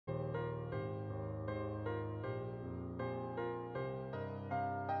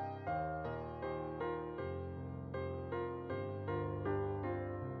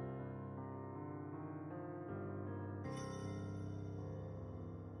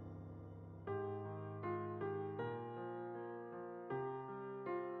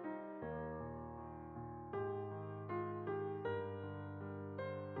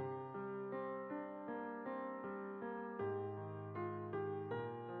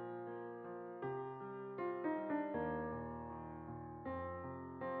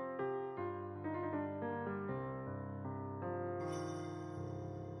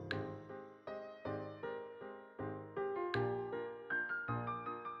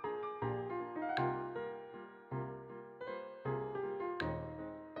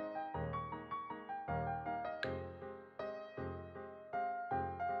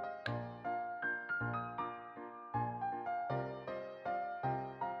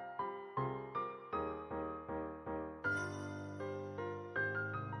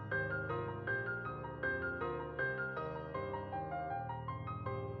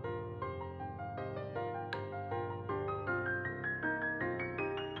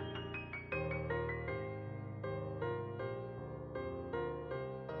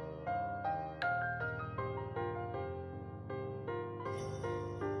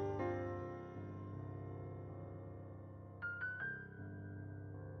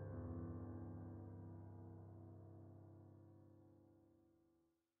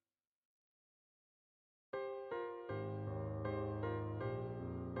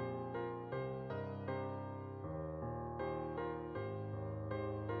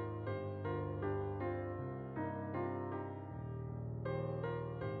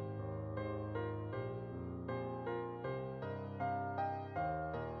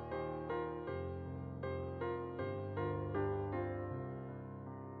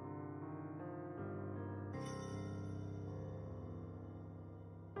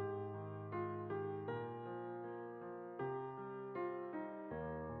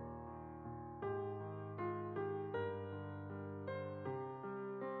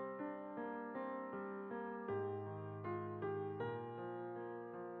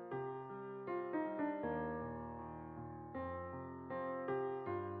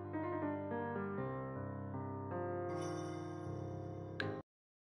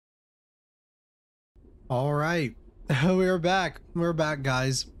All right, we're back. We're back,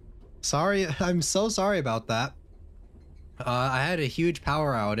 guys. Sorry, I'm so sorry about that. I had a huge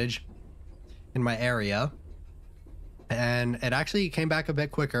power outage in my area, and it actually came back a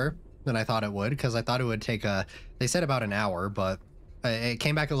bit quicker than I thought it would, because I thought it would take they said about an hour, but it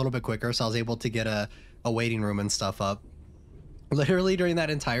came back a little bit quicker, so I was able to get a waiting room and stuff up. Literally during that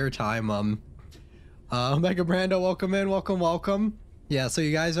entire time, Mega Brando, welcome in, welcome. Yeah, so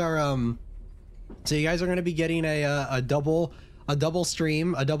you guys are going to be getting a double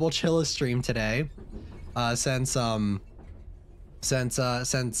stream, a double Chilla stream today, since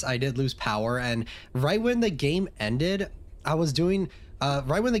I did lose power, and right when the game ended, I was doing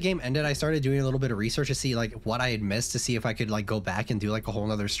right when the game ended, I started doing a little bit of research to see like what I had missed, to see if I could like go back and do like a whole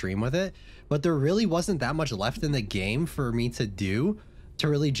nother stream with it. But there really wasn't that much left in the game for me to do to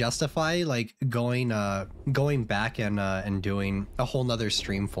really justify like going back and doing a whole nother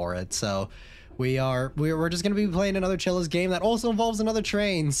stream for it. So we're just gonna be playing another Chilla's game that also involves another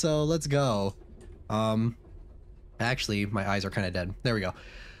train. So let's go. Actually, my eyes are kind of dead. There we go.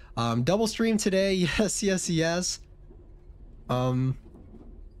 Double stream today. Yes.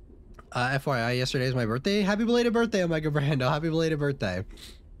 FYI, yesterday is my birthday. Happy belated birthday, Omega Brando. Happy belated birthday.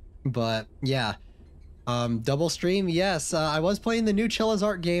 But yeah, double stream. Yes, I was playing the new Chilla's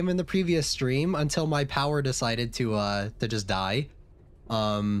Art game in the previous stream until my power decided to just die.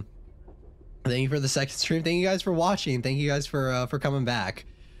 Thank you for the second stream. Thank you guys for watching. Thank you guys for coming back.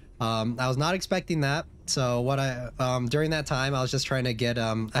 I was not expecting that. So what during that time, I was just trying to get,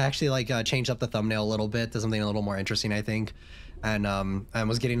 I actually like changed up the thumbnail a little bit to something a little more interesting, I think. And I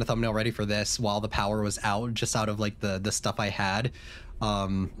was getting the thumbnail ready for this while the power was out, just out of like the stuff I had.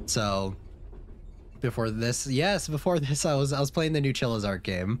 So before this, I was playing the new Chilla's Art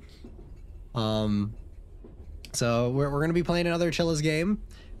game. So we're gonna be playing another Chilla's game.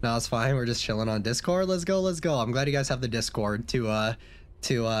 No, it's fine. We're just chilling on Discord. Let's go. I'm glad you guys have the Discord to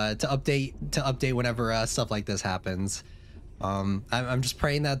update whenever stuff like this happens. I'm just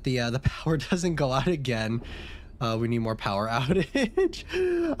praying that the power doesn't go out again. We need more power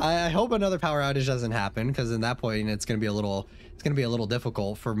outage. I hope another power outage doesn't happen, because in that point it's gonna be a little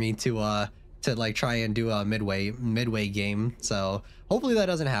difficult for me to like try and do a midway game. So hopefully that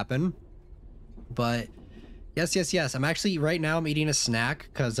doesn't happen. But yes. I'm actually right now I'm eating a snack,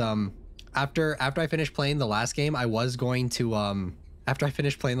 because after I finished playing the last game, I was going to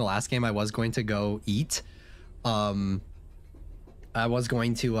go eat. I was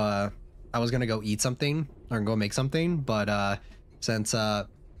gonna go eat something or go make something, but since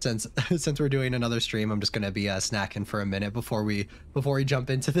we're doing another stream, I'm just gonna be snacking for a minute before we jump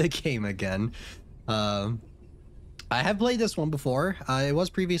into the game again. I have played this one before. It was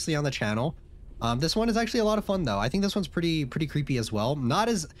previously on the channel. This one is actually a lot of fun though. I think this one's pretty creepy as well. Not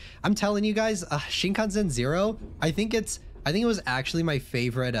as, I'm telling you guys, Shinkansen 0, I think it was actually my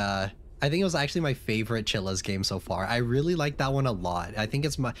favorite Chilla's game so far. I really like that one a lot. I think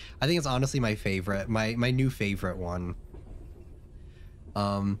it's honestly my favorite, my new favorite one.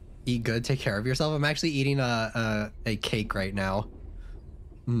 Eat good, take care of yourself. I'm actually eating a cake right now.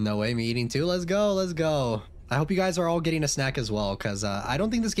 No way, me eating too. Let's go. I hope you guys are all getting a snack as well, because I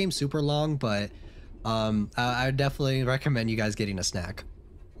don't think this game's super long, but I would definitely recommend you guys getting a snack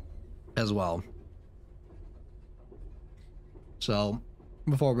as well. So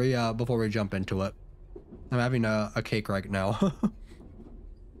before we jump into it, I'm having a cake right now.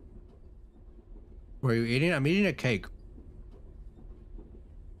 What are you eating? I'm eating a cake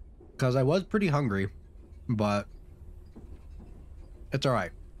because I was pretty hungry, but it's all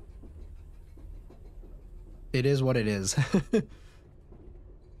right. It is what it is.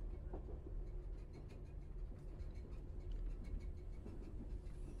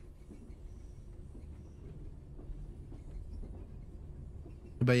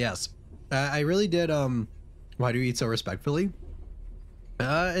 But yes, I really did. Why do you eat so respectfully?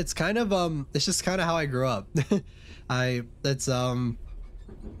 It's kind of it's just kind of how I grew up. Like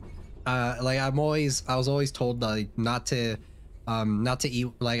I was always told like not to eat,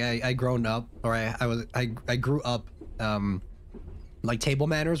 like I grown up, or I grew up, like table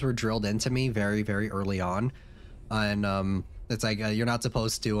manners were drilled into me very early on, and it's like you're not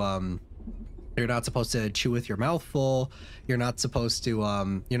supposed to chew with your mouth full. You're not supposed to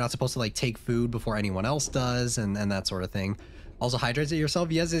like take food before anyone else does, and that sort of thing. Also, hydrate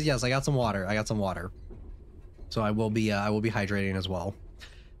yourself. Yes. I got some water. So I will be hydrating as well.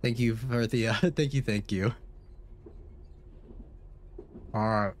 Thank you for the thank you. All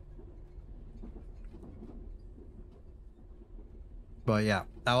right. But yeah,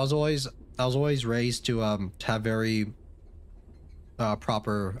 I was always raised to have very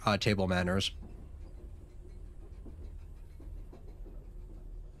proper table manners.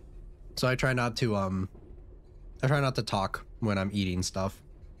 So I try not to talk when I'm eating stuff.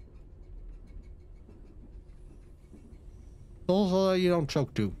 So you don't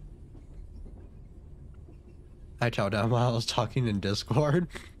choke too. I chow down while I was talking in Discord.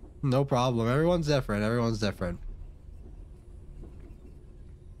 No problem. Everyone's different. Everyone's different.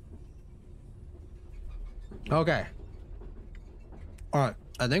 Okay. All right.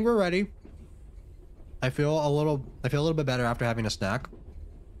 I think we're ready. I feel a little bit better after having a snack.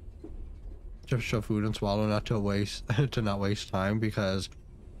 Just shove food and swallow, not to waste not waste time, because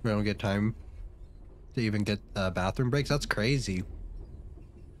we don't get time to even get bathroom breaks. That's crazy.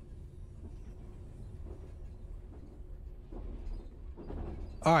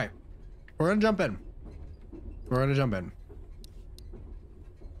 All right, we're gonna jump in. We're gonna jump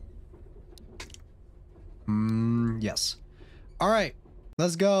in. Yes. All right.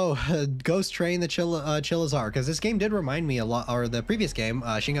 Let's go. Ghost Train the Chillazar, because this game did remind me a lot, or the previous game,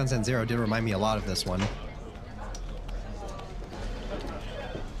 Shinkansen 0, did remind me a lot of this one.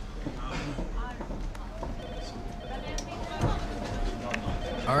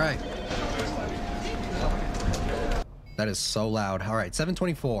 All right. That is so loud. All right,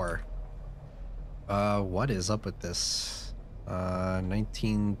 724. What is up with this?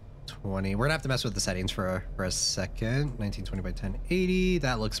 1920. We're gonna have to mess with the settings for a second. 1920 by 1080.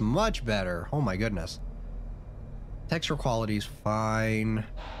 That looks much better. Oh my goodness. Texture quality is fine.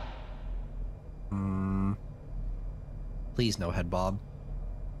 Please no head bob.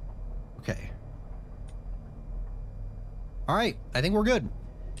 Okay. All right, I think we're good.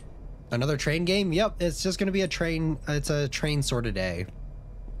 Another train game? Yep, it's just gonna be a train. It's a train sort of day.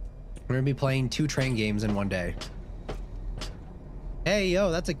 We're gonna be playing 2 train games in one day. Hey yo,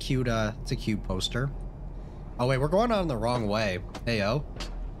 that's a cute poster. Oh wait, we're going on the wrong way. Hey yo.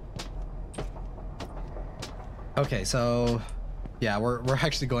 Okay, so yeah, we're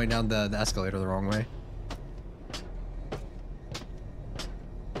actually going down the escalator the wrong way.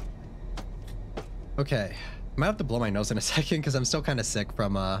 Okay, I might have to blow my nose in a second because I'm still kind of sick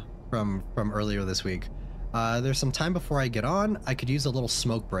from earlier this week. There's some time before I get on. I could use a little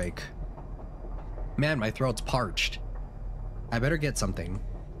smoke break. Man, my throat's parched. I better get something.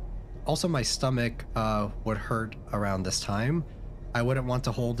 Also, my stomach would hurt around this time. I wouldn't want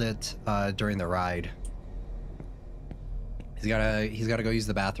to hold it during the ride. He's gotta go use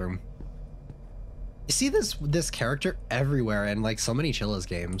the bathroom. You see this character everywhere in like so many Chilla's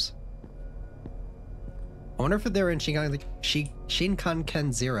games. I wonder if they're in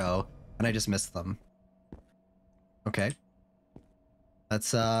Shinkansen 0 and I just missed them. Okay.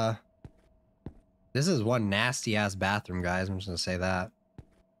 That's this is one nasty ass bathroom, guys. I'm just gonna say that.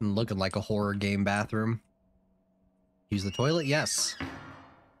 And looking like a horror game bathroom. Use the toilet? Yes.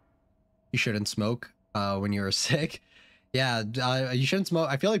 You shouldn't smoke when you're sick. Yeah, you shouldn't smoke.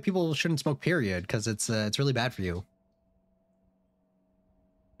 I feel like people shouldn't smoke, period, because it's really bad for you.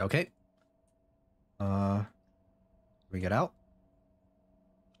 Okay. We get out.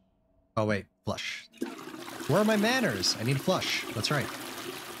 Oh wait, flush. Where are my manners? I need to flush. That's right.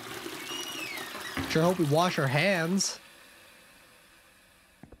 Sure hope we wash our hands.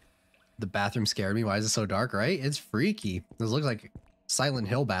 The bathroom scared me. Why is it so dark, right? It's freaky. This looks like Silent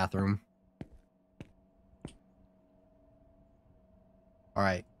Hill bathroom. All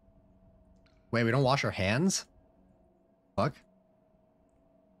right. Wait, we don't wash our hands? Fuck.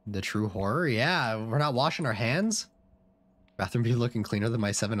 The true horror? Yeah, we're not washing our hands? Bathroom be looking cleaner than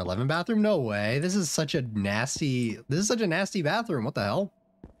my 7-Eleven bathroom? No way. This is such a nasty bathroom. What the hell?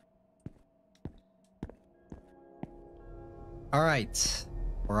 All right.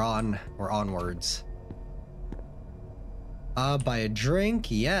 We're onwards. Buy a drink.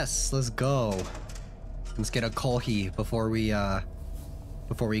 Yes, let's go. Let's get a kohi before we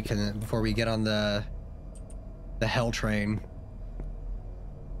get on the hell train.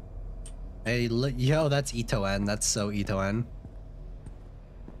 Hey, yo, that's Ito-en. That's so Ito-en.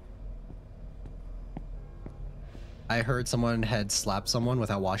 I heard someone had slapped someone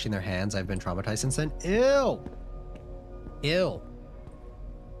without washing their hands. I've been traumatized since then. Ew. Ew.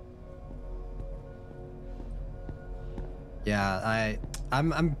 Yeah, I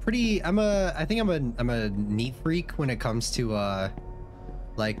think I'm a neat freak when it comes to I'm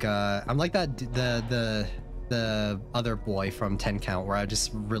like that the other boy from 10 Count, where I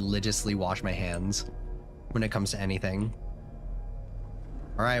just religiously wash my hands when it comes to anything.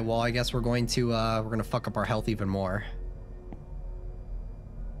 All right, well, I guess we're gonna fuck up our health even more.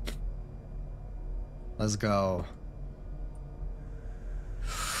 Let's go.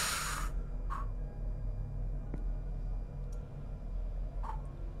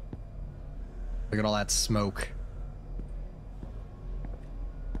 Look at all that smoke.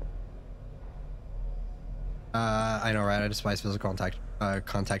 I know, right? I despise physical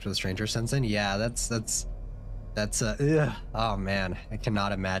contact with a stranger. Sensen, yeah, that's ugh. Oh man, I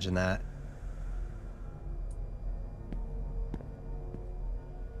cannot imagine that.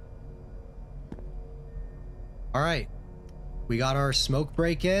 All right, we got our smoke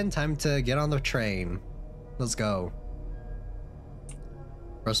break in. Time to get on the train. Let's go.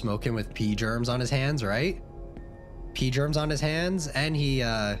 Bro smoking with pee germs on his hands, right? Pee germs on his hands, and he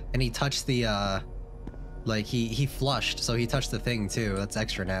touched the like he flushed, so he touched the thing too. That's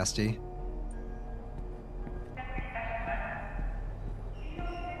extra nasty.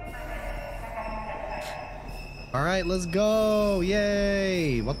 All right, let's go.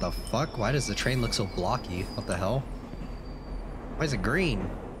 Yay. What the fuck? Why does the train look so blocky? What the hell? Why is it green?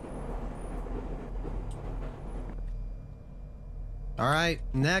 All right,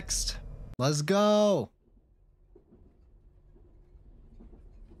 next. Let's go.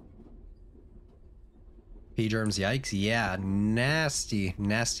 Pee germs, yikes. Yeah, nasty,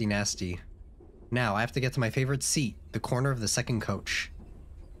 nasty, nasty. Now, I have to get to my favorite seat, the corner of the second coach.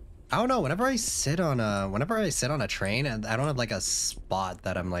 I don't know, whenever I sit on a train, and I don't have like a spot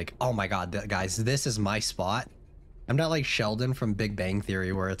that I'm like, oh my god, guys, this is my spot. I'm not like Sheldon from Big Bang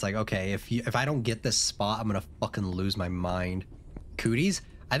Theory, where it's like, okay, if I don't get this spot, I'm gonna fucking lose my mind. Cooties?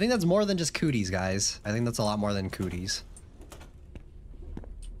 I think that's more than just cooties, guys. I think that's a lot more than cooties.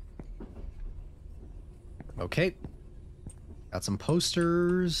 Okay. Got some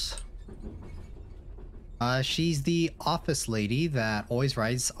posters. She's the office lady that always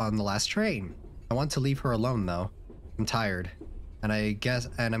rides on the last train. I want to leave her alone though. I'm tired. And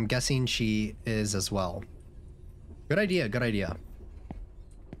I'm guessing she is as well. Good idea, good idea.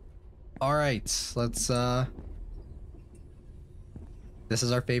 All right, let's this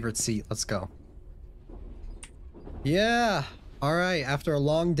is our favorite seat. Let's go. Yeah. All right, after a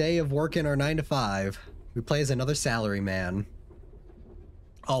long day of working our 9 to 5, we play as another salary man.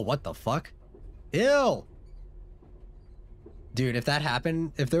 Oh, what the fuck? Ew! Dude, if that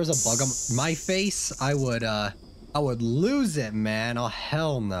happened, if there was a bug on my face, I would lose it, man. Oh,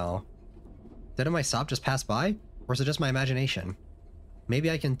 hell no. Didn't my stop just pass by? Or is it just my imagination?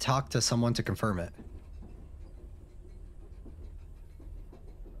 Maybe I can talk to someone to confirm it.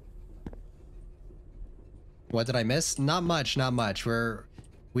 What did I miss? Not much, not much.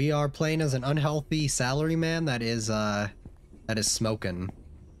 We are playing as an unhealthy salaryman that is smoking.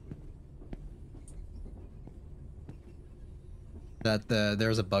 That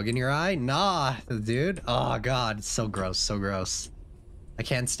there's a bug in your eye? Nah, dude. Oh god, it's so gross, so gross. I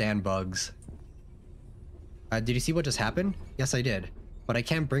can't stand bugs. Did you see what just happened? Yes, I did. But I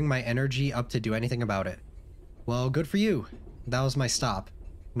can't bring my energy up to do anything about it. Well, good for you. That was my stop.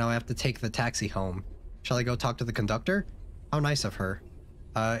 Now I have to take the taxi home. Shall I go talk to the conductor? How nice of her.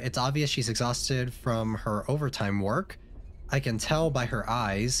 It's obvious she's exhausted from her overtime work. I can tell by her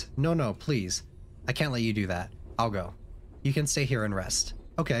eyes. No, please. I can't let you do that. I'll go. You can stay here and rest.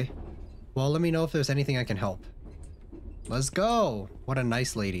 Okay. Well, let me know if there's anything I can help. Let's go. What a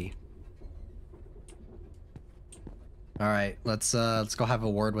nice lady. All right, let's go have a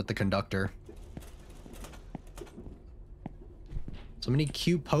word with the conductor. So many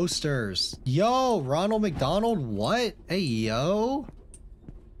cute posters. Yo, Ronald McDonald, what? Hey, yo.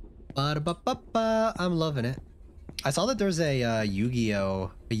 Ba-da-ba-ba-ba. I'm loving it. I saw that there's a Yu-Gi-Oh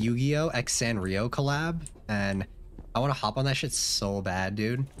X Sanrio collab, and I want to hop on that shit so bad,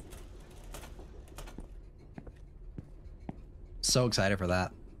 dude. So excited for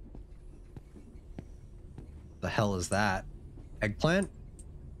that. The hell is that? Eggplant?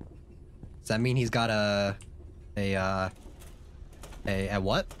 Does that mean he's got a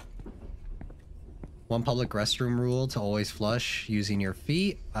what? One public restroom rule to always flush using your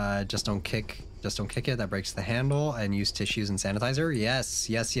feet. Just don't kick it. That breaks the handle. And use tissues and sanitizer. Yes.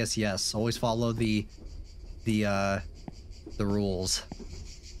 Always follow the rules.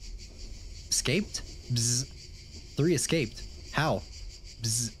 Escaped? Bzz. 3 escaped. How?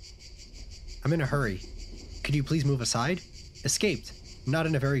 Bzz. I'm in a hurry. Could you please move aside? Escaped. Not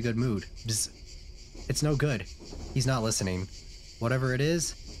in a very good mood. Bzz. It's no good. He's not listening. Whatever it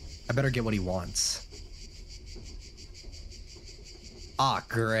is, I better get what he wants. Ah,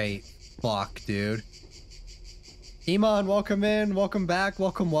 great. Fuck, dude. Iman, welcome in. Welcome back.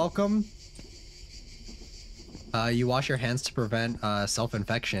 Welcome. You wash your hands to prevent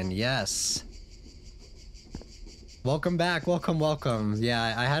self-infection. Yes. Welcome back. Welcome.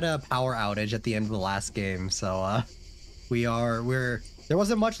 Yeah, I had a power outage at the end of the last game, so there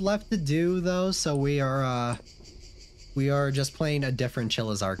wasn't much left to do though, so we are just playing a different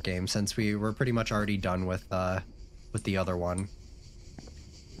Chilla's Art game since we were pretty much already done with the other one.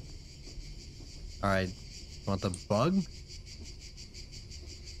 All right. Want the bug?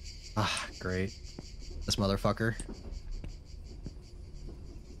 Ah, great. This motherfucker.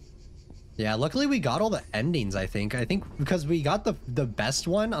 Yeah, luckily we got all the endings, I think. I think because we got the best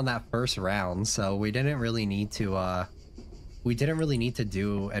one on that first round, so we didn't really need to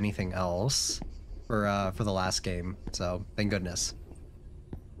do anything else for the last game. So, thank goodness.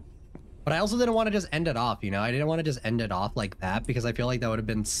 But I also didn't want to just end it off, you know? I didn't want to just end it off like that because I feel like that would have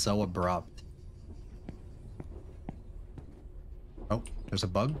been so abrupt. Oh, there's a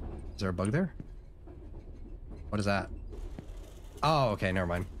bug. Is there a bug there? What is that? Oh, okay, never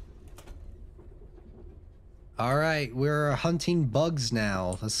mind. All right, we're hunting bugs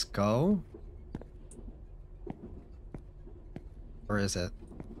now. Let's go. Where is it?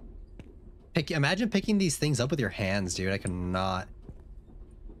 Imagine picking these things up with your hands, dude. I cannot.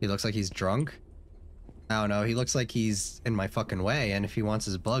 He looks like he's drunk. I don't know. He looks like he's in my fucking way. And if he wants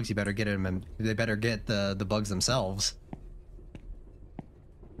his bugs, you better get him. And they better get the bugs themselves.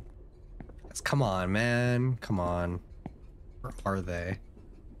 Come on, man. Come on. Where are they?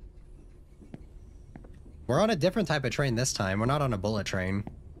 We're on a different type of train this time. We're not on a bullet train.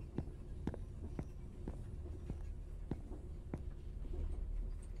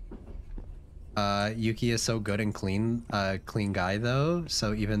 Yuki is so good and clean guy though.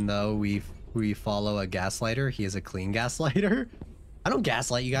 So even though we follow a gaslighter, he is a clean gaslighter. I don't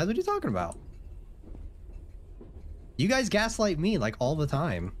gaslight you guys. What are you talking about? You guys gaslight me like all the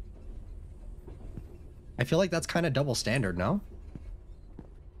time. I feel like that's kind of double standard, no?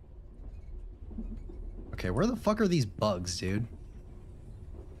 Okay, where the fuck are these bugs, dude?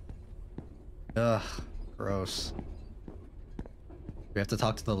 Ugh, gross. We have to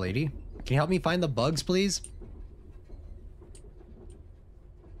talk to the lady? Can you help me find the bugs, please?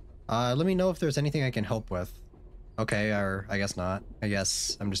 Let me know if there's anything I can help with. Okay, or I guess not. I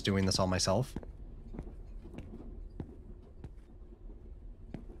guess I'm just doing this all myself.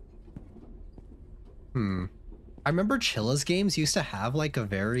 I remember Chilla's games used to have like a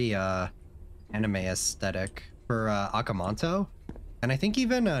very anime aesthetic for Akamanto. And I think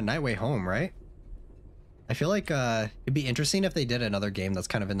even Night Way Home, right? I feel like it'd be interesting if they did another game that's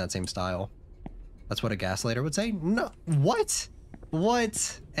kind of in that same style. That's what a gaslighter would say? No, what?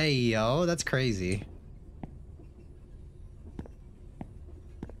 What? Hey, yo, that's crazy.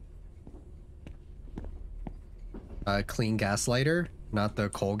 Clean gaslighter, not the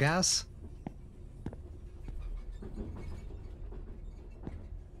coal gas.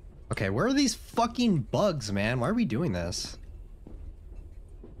 Okay, where are these fucking bugs, man? Why are we doing this?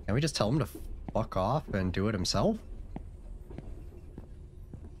 Can we just tell him to fuck off and do it himself?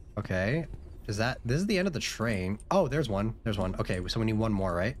 Okay. This is the end of the train. Oh, there's one. There's one. Okay, so we need one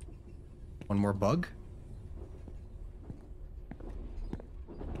more, right? One more bug?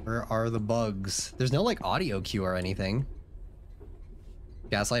 Where are the bugs? There's no, like, audio cue or anything.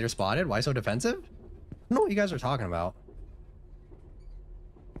 Gaslighter spotted? Why so defensive? I don't know what you guys are talking about.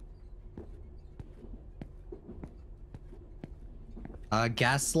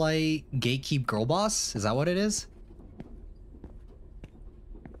 Gaslight gatekeep girl boss? Is that what it is?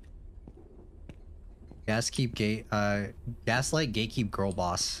 Gaslight gatekeep girl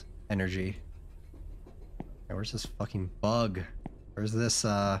boss energy. Okay, where's this fucking bug? Where's this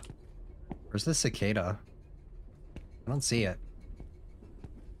cicada? I don't see it.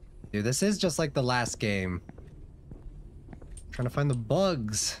 Dude, this is just like the last game. I'm trying to find the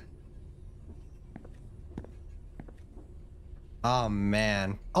bugs. Oh,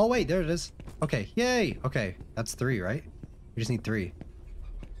 man. Oh, wait, there it is. Okay, yay. Okay, that's 3, right? We just need 3.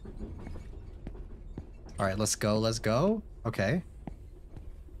 All right, let's go, let's go. Okay.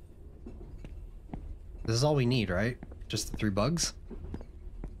 This is all we need, right? Just the 3 bugs?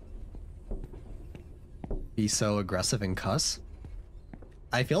 Be so aggressive and cuss.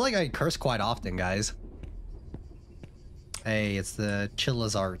 I feel like I curse quite often, guys. Hey, it's the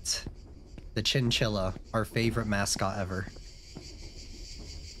Chilla's art. The Chinchilla, our favorite mascot ever.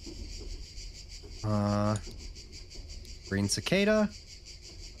 Green cicada.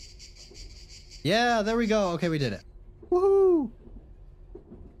 Yeah, there we go. Okay, we did it. Woohoo!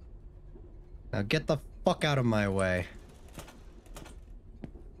 Now get the fuck out of my way.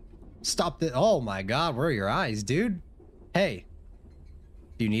 Stop the— oh my god, where are your eyes, dude? Hey.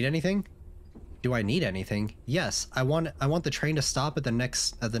 Do you need anything? Do I need anything? Yes, I want the train to stop at the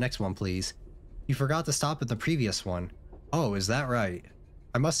next one, please. You forgot to stop at the previous one. Oh, is that right?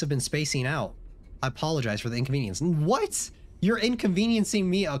 I must have been spacing out. I apologize for the inconvenience. What? You're inconveniencing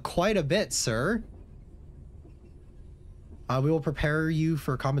me quite a bit, sir. We will prepare you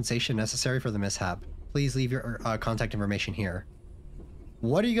for compensation necessary for the mishap. Please leave your contact information here.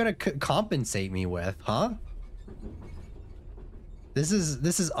 What are you gonna compensate me with, huh? This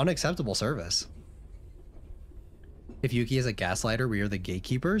is unacceptable service. If Yuki is a gaslighter, we are the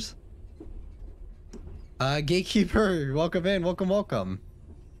gatekeepers. Gatekeeper, welcome in, welcome.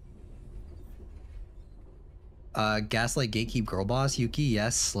 Gaslight gatekeep girl boss, Yuki,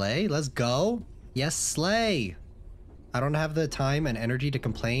 yes, slay, let's go. Yes, slay. I don't have the time and energy to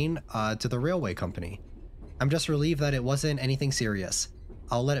complain to the railway company. I'm just relieved that it wasn't anything serious.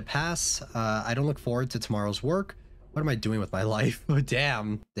 I'll let it pass. I don't look forward to tomorrow's work. What am I doing with my life? Oh,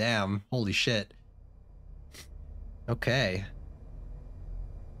 damn, holy shit. Okay.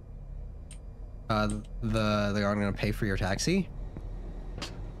 They're gonna pay for your taxi?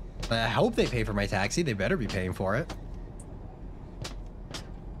 I hope they pay for my taxi. They better be paying for it.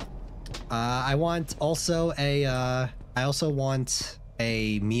 I want also a, I also want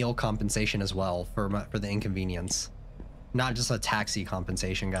a meal compensation as well for the inconvenience. Not just a taxi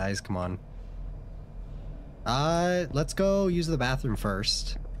compensation, guys. Come on. Let's go use the bathroom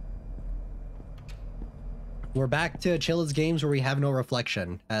first. We're back to Chilla's games where we have no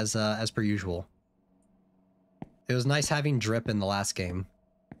reflection, as per usual. It was nice having drip in the last game.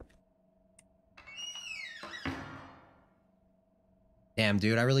 Damn,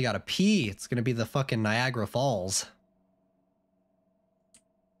 dude, I really gotta pee. It's gonna be the fucking Niagara Falls.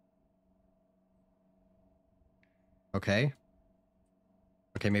 Okay.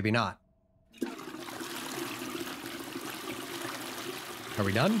 Okay, maybe not. Are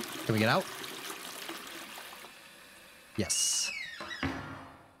we done? Can we get out? Yes.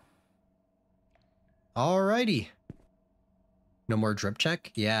 Alrighty. No more drip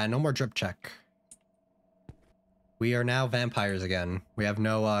check? Yeah, no more drip check. We are now vampires again. We have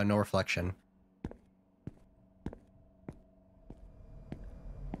no no reflection.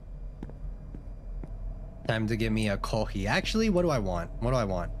 Time to give me a kohi. Actually, what do I want? What do I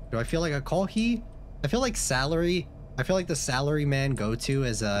want? Do I feel like a kohi? I feel like salary. I feel like the salary man go-to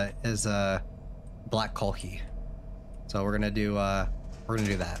is a black kohi. So we're gonna do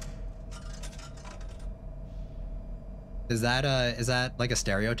that. Is that like a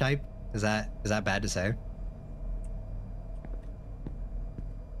stereotype? Is that bad to say?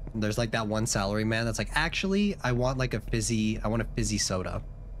 There's like that one salary man that's like, actually, I want like a fizzy soda.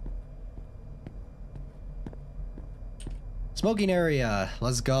 Smoking area.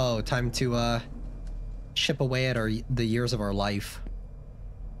 Let's go. Time to chip away at the years of our life.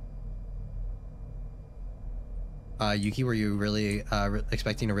 Yuki, were you really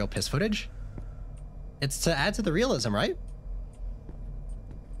expecting a real piss footage? It's to add to the realism, right?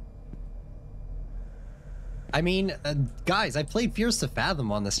 I mean, guys, I played Fears to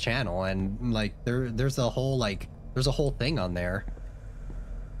Fathom on this channel, and like there's a whole thing on there.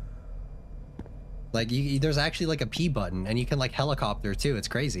 Like there's actually like a P button, and you can like helicopter too. It's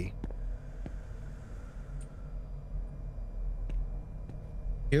crazy.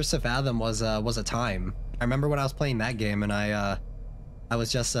 Fears to Fathom was a time. I remember when I was playing that game, and I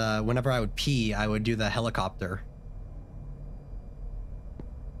was just whenever I would pee, I would do the helicopter.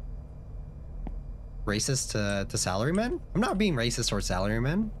 Racist to salarymen? I'm not being racist towards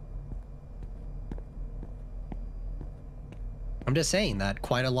salarymen. I'm just saying that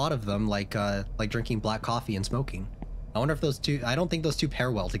quite a lot of them like drinking black coffee and smoking. I wonder if those two, I don't think those two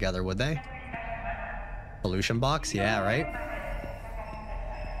pair well together, would they? Pollution box? Yeah, right?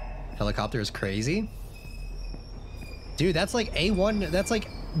 Helicopter is crazy. Dude, that's like A1, that's like,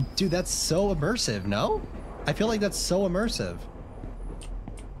 dude, that's so immersive, no? I feel like that's so immersive.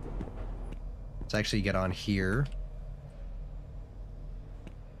 Let's actually get on here.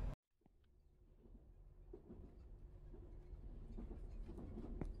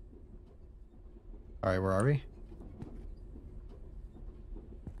 All right, where are we?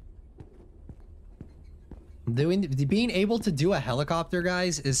 Being able to do a helicopter,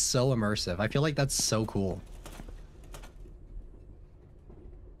 guys, is so immersive. I feel like that's so cool.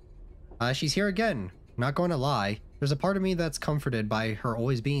 She's here again. Not going to lie. There's a part of me that's comforted by her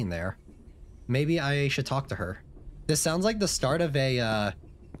always being there. Maybe I should talk to her. This sounds like the start of a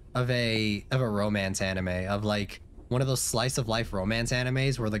romance anime, of like one of those slice of life romance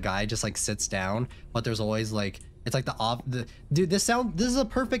animes where the guy just like sits down, but there's always like, it's like dude, this is a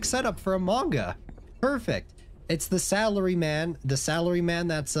perfect setup for a manga. Perfect. It's the salary man that's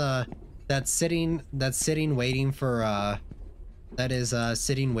sitting waiting for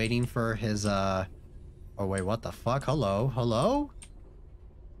sitting waiting for his oh wait, what the fuck? Hello?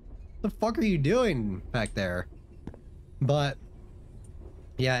 The fuck are you doing back there? But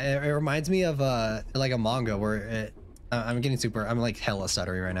yeah, it reminds me of like a manga where I'm like hella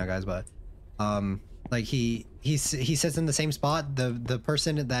stuttery right now, guys, but like he sits in the same spot. The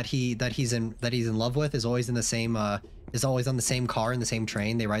person that he's in love with is always in the same is always on the same car and the same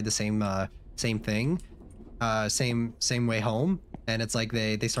train. They ride the same thing, same way home, and it's like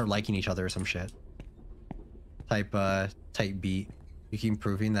they start liking each other or some shit. Type beat. You keep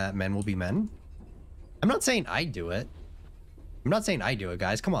proving that men will be men. I'm not saying I do it. I'm not saying I do it,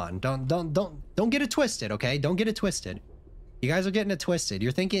 guys. Come on, don't get it twisted, okay? Don't get it twisted. You guys are getting it twisted.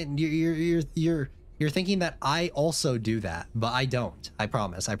 You're thinking you're thinking that I also do that, but I don't. I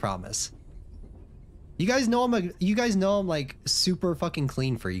promise. I promise. You guys know I'm like super fucking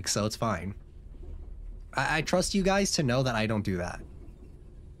clean freak, so it's fine. I trust you guys to know that I don't do that.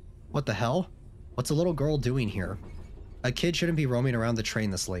 What the hell? What's a little girl doing here? A kid shouldn't be roaming around the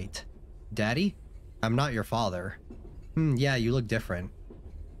train this late. Daddy? I'm not your father. Yeah, you look different.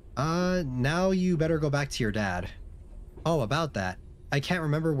 Now you better go back to your dad. Oh, about that. I can't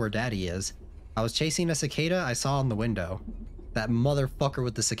remember where Daddy is. I was chasing a cicada I saw in the window. That motherfucker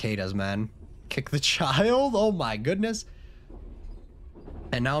with the cicadas, man. Kick the child? Oh my goodness.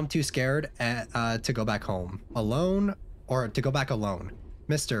 And now I'm too scared to go back home. Alone? Or to go back alone.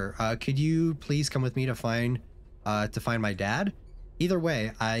 Mister, could you please come with me to find my dad? Either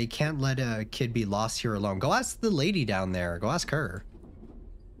way, I can't let a kid be lost here alone. Go ask the lady down there. Go ask her.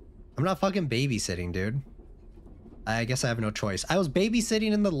 I'm not fucking babysitting, dude. I guess I have no choice. I was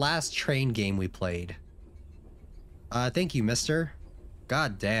babysitting in the last train game we played. Thank you, mister.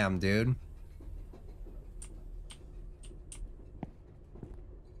 God damn, dude.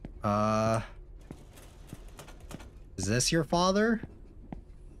 Is this your father?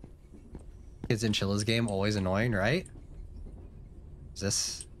 Kids in Chilla's game, always annoying, right? Is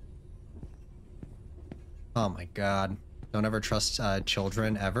this... Oh my god. Don't ever trust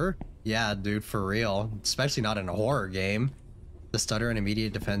children, ever? Yeah, dude, for real. Especially not in a horror game. The stutter and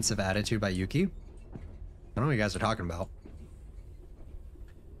immediate defensive attitude by Yuki? I don't know what you guys are talking about.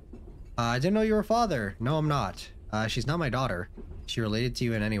 I didn't know you were a father. No, I'm not. She's not my daughter. Is she related to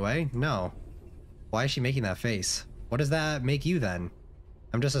you in any way? No. Why is she making that face? What does that make you then?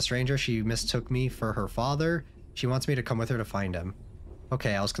 I'm just a stranger. She mistook me for her father. She wants me to come with her to find him.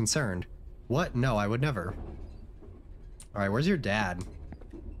 Okay, I was concerned. What? No, I would never. Alright, where's your dad?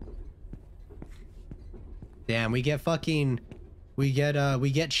 Damn, we get fucking... We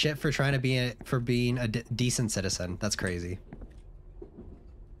get shit for trying to be being a decent citizen. That's crazy.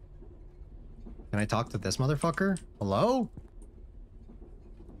 Can I talk to this motherfucker? Hello?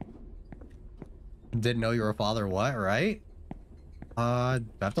 Didn't know you were a father, what, right? Do I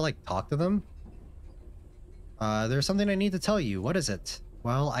have to, like, talk to them? There's something I need to tell you. What is it?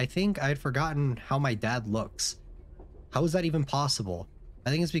 Well, I think I'd forgotten how my dad looks. How is that even possible? I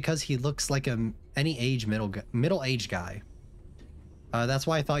think it's because he looks like any middle-aged guy. That's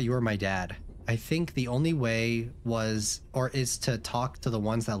why I thought you were my dad. I think the only way is to talk to the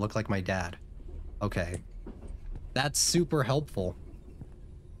ones that look like my dad. Okay. That's super helpful.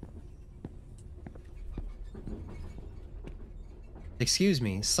 Excuse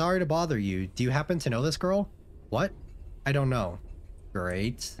me, sorry to bother you. Do you happen to know this girl? What? I don't know.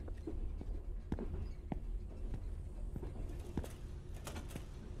 Great.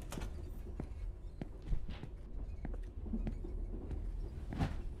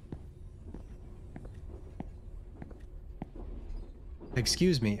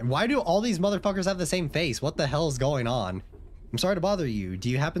 Excuse me. Why do all these motherfuckers have the same face? What the hell is going on? I'm sorry to bother you. Do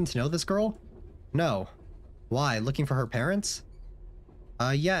you happen to know this girl? No. Why? Looking for her parents?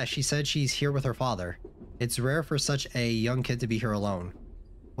 Yeah, she said she's here with her father. It's rare for such a young kid to be here alone.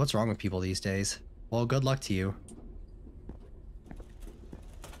 What's wrong with people these days? Well, good luck to you.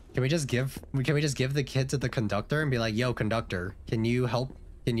 Can we just give the kid to the conductor and be like, yo, conductor, can you help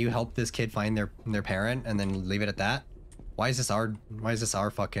this kid find their parent, and then leave it at that? Why is this our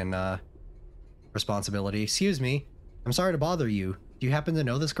fucking responsibility? Excuse me. I'm sorry to bother you. Do you happen to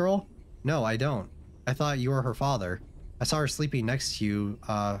know this girl? No, I don't. I thought you were her father. I saw her sleeping next to you,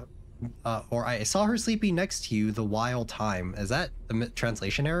 or I saw her sleeping next to you the while time. Is that a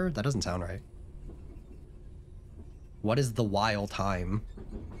translation error? That doesn't sound right. What is the while time?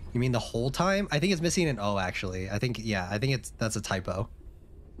 You mean the whole time? I think it's missing an O, actually. I think that's a typo.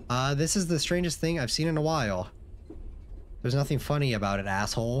 This is the strangest thing I've seen in a while. There's nothing funny about it,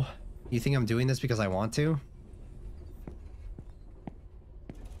 asshole. You think I'm doing this because I want to?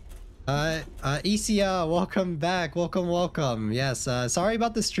 Isia, welcome back. Welcome. Yes, sorry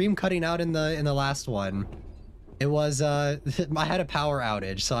about the stream cutting out in the last one. It was, I had a power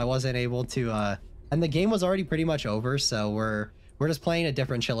outage, so I wasn't able to, and the game was already pretty much over, so we're just playing a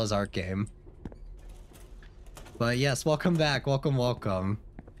different Chilla's Art game. But yes, welcome back. Welcome.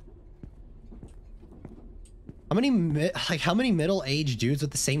 How many middle-aged dudes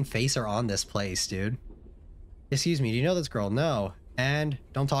with the same face are on this place, dude? Excuse me, do you know this girl? No. And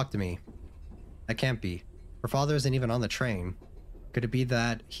don't talk to me. That can't be. Her father isn't even on the train. Could it be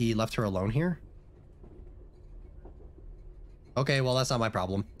that he left her alone here? Okay, well, that's not my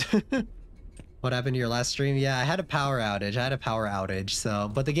problem. What happened to your last stream? Yeah, I had a power outage. So,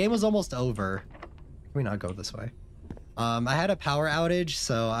 but the game was almost over. Can we not go this way? I had a power outage,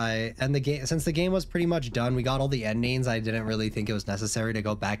 so since the game was pretty much done, we got all the endings. I didn't really think it was necessary to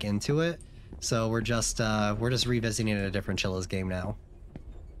go back into it. So we're just revisiting a different Chilla's game now.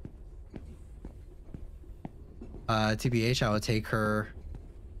 TBH, I would take her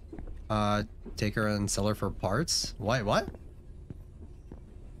and sell her for parts. What?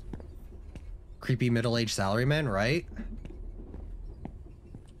 Creepy middle-aged salaryman, right?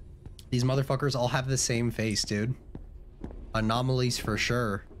 These motherfuckers all have the same face, dude. Anomalies for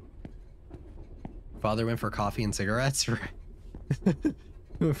sure. Father went for coffee and cigarettes, right?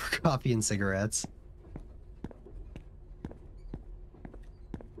 Went for coffee and cigarettes.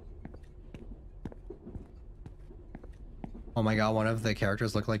 Oh my god, one of the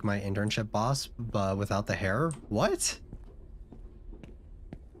characters looked like my internship boss, but without the hair? What?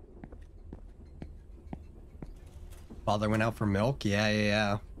 Father went out for milk?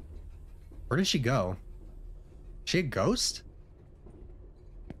 Yeah. Where did she go? She a ghost?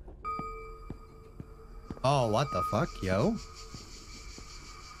 Oh, what the fuck, yo?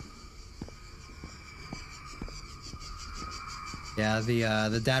 Yeah,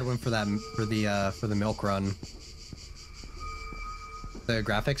 the dad went for the milk run. The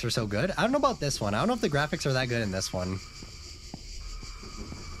graphics are so good. I don't know about this one. I don't know if the graphics are that good in this one.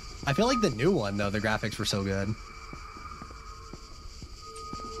 I feel like the new one though, the graphics were so good.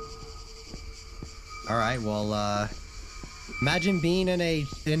 All right, well, imagine being in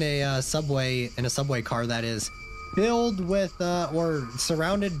a subway car that is filled with or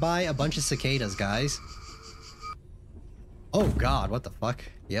surrounded by a bunch of cicadas, guys. Oh god, what the fuck?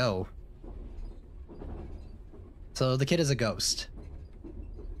 Yo. So the kid is a ghost.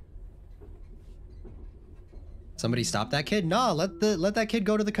 Somebody stop that kid? Nah, let that kid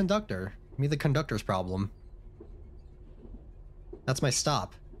go to the conductor. Me the conductor's problem. That's my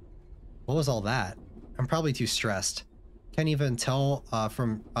stop. What was all that? I'm probably too stressed. Can't even tell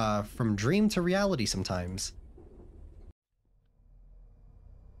from dream to reality sometimes.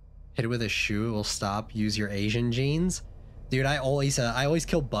 Hit it with a shoe, it will stop. Use your Asian genes. Dude, I always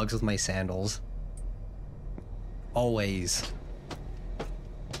kill bugs with my sandals. Always.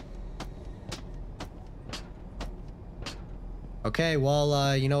 Okay,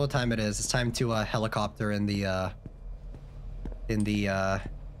 well, you know what time it is. It's time to helicopter in the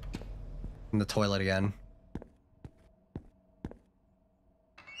toilet again.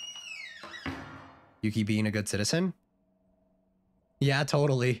 Yuki being a good citizen? Yeah,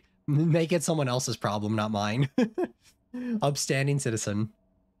 totally. Make it someone else's problem, not mine. Upstanding citizen.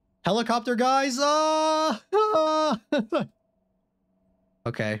 Helicopter, guys!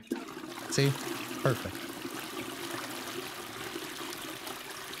 Okay. See? Perfect.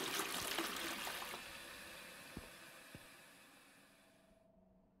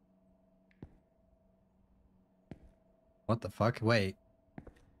 What the fuck? Wait.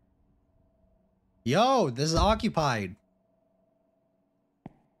 Yo, this is occupied.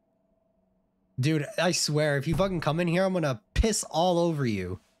 Dude, I swear, if you fucking come in here, I'm gonna piss all over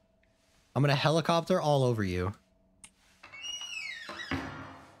you. I'm gonna helicopter all over you.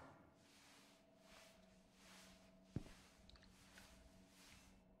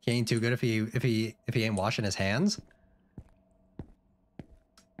 He ain't too good if he ain't washing his hands.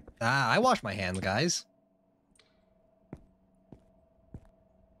 Ah, I wash my hands, guys.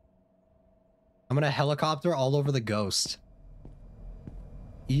 I'm gonna helicopter all over the ghost.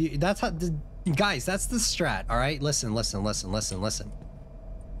 That's how, guys, that's the strat. All right, listen. All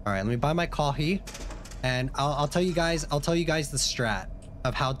right, let me buy my coffee, and I'll tell you guys the strat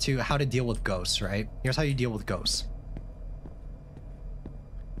of how to deal with ghosts. Right? Here's how you deal with ghosts.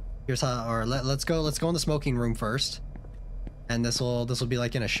 Here's how, or let's go in the smoking room first, and this will be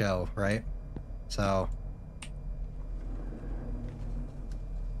like in a show, right? So.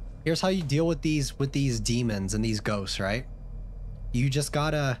 Here's how you deal with these demons and these ghosts, right? You just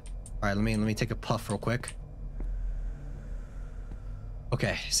gotta... All right, let me take a puff real quick.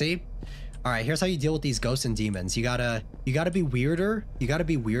 Okay, see? All right, here's how you deal with these ghosts and demons. You gotta be weirder. You gotta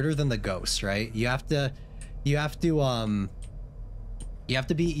be weirder than the ghosts, right? You just have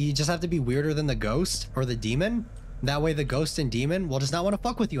to be weirder than the ghost or the demon. That way the ghost and demon will just not want to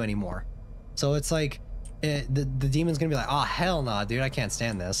fuck with you anymore. So it's like the demon's gonna be like, oh hell nah, dude, I can't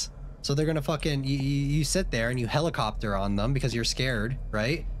stand this. So they're gonna fucking, you sit there and you helicopter on them because you're scared,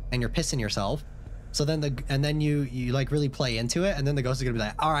 right? And you're pissing yourself. So then you like really play into it, and then the ghost is gonna be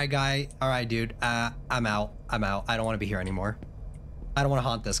like, all right, guy, all right, dude, I'm out. I don't want to be here anymore. I don't want to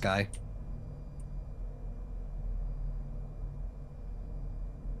haunt this guy.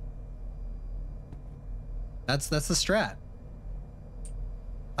 That's the strat.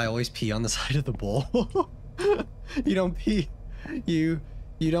 I always pee on the side of the bowl. You don't pee. You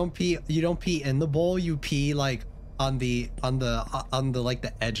don't pee in the bowl. You pee like on the like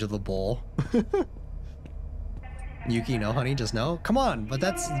the edge of the bowl. Yuki, no, honey, just no. Come on, but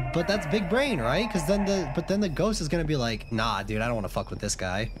that's big brain, right? Because then the ghost is gonna be like, nah, dude, I don't want to fuck with this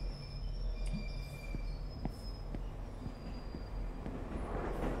guy.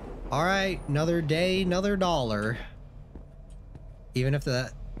 All right, another day, another dollar. Even if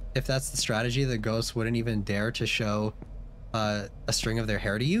that's the strategy, the ghost wouldn't even dare to show a string of their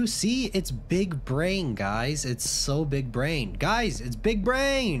hair to you. See, it's big brain, guys. It's so big brain, guys. It's big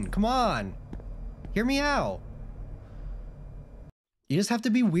brain. Come on, hear me out. You just have to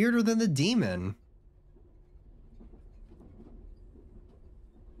be weirder than the demon.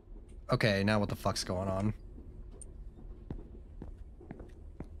 Okay, now what the fuck's going on?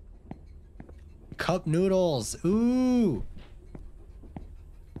 Cup noodles. Ooh.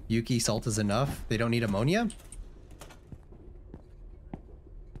 Yuki, salt is enough. They don't need ammonia?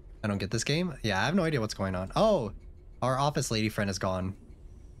 I don't get this game. Yeah, I have no idea what's going on. Oh, our office lady friend is gone.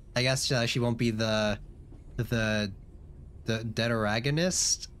 I guess she won't be the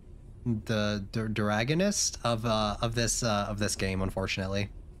deuteragonist, the dragonist of this game, unfortunately,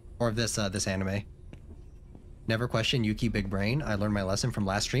 or of this anime. Never question Yuki big brain. I learned my lesson from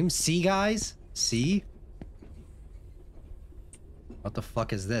last stream. See, guys, see. What the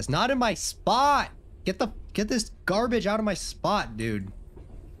fuck is this? Not in my spot. Get this garbage out of my spot, dude.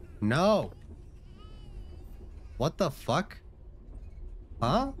 No. What the fuck?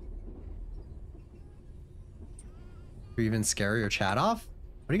 Huh? Or even scare your chat off?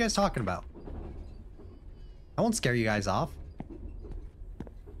 What are you guys talking about? I won't scare you guys off.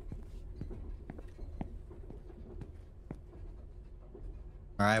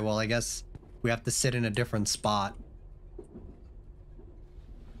 Alright, well, I guess we have to sit in a different spot.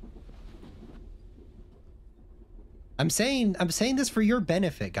 I'm saying this for your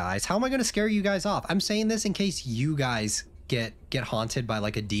benefit, guys. How am I going to scare you guys off? I'm saying this in case you guys get haunted by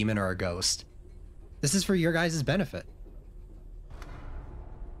like a demon or a ghost. This is for your guys' benefit.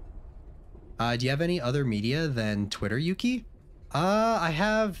 Do you have any other media than Twitter, Yuki? I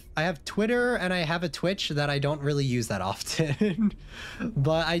have Twitter and I have a Twitch that I don't really use that often.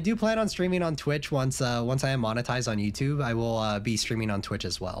 But I do plan on streaming on Twitch once I am monetized on YouTube. I will be streaming on Twitch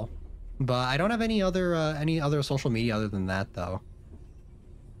as well. But I don't have any other social media other than that, though.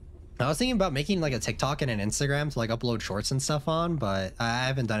 I was thinking about making like a TikTok and an Instagram to like upload shorts and stuff on, but I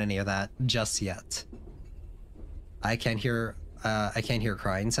haven't done any of that just yet. I can't hear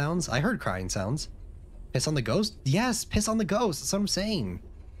crying sounds. I heard crying sounds. Piss on the ghost? Yes, piss on the ghost. That's what I'm saying.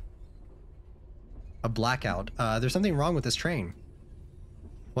 A blackout. There's something wrong with this train.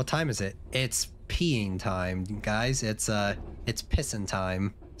 What time is it? It's peeing time, guys. It's pissin'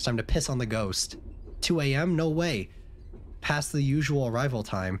 time. It's time to piss on the ghost. 2 a.m.? No way. Past the usual arrival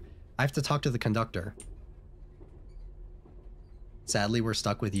time. I have to talk to the conductor. Sadly, we're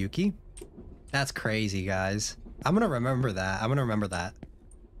stuck with Yuki. That's crazy, guys. I'm gonna remember that. I'm gonna remember that.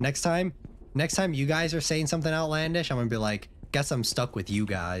 Next time you guys are saying something outlandish, I'm gonna be like, guess I'm stuck with you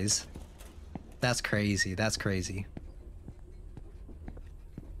guys. That's crazy. That's crazy.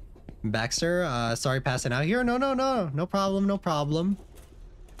 Baxter, sorry passing out here. No problem, no problem.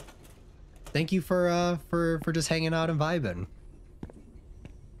 Thank you for just hanging out and vibing.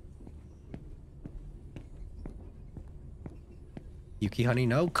 Yuki, honey,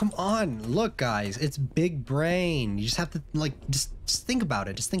 no, come on. Look, guys, it's big brain. You just have to like, just think about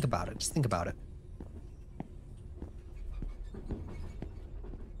it. Just think about it. Just think about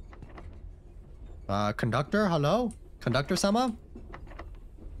it. Conductor, hello? Conductor-sama?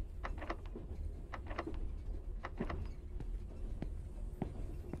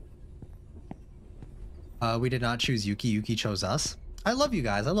 We did not choose Yuki. Yuki chose us. I love you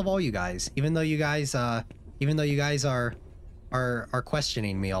guys. I love all you guys. Even though you guys are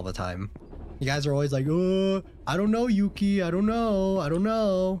questioning me all the time. You guys are always like, I don't know, Yuki. I don't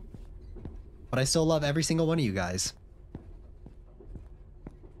know. But I still love every single one of you guys.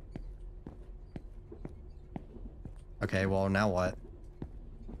 Okay, well, now what?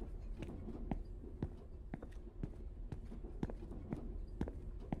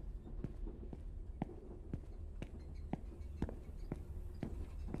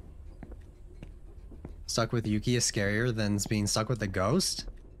 stuck with Yuki is scarier than being stuck with a ghost.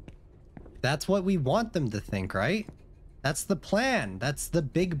 That's what we want them to think, right? That's the plan. That's the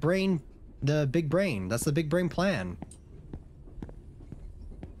big brain. The big brain. That's the big brain plan.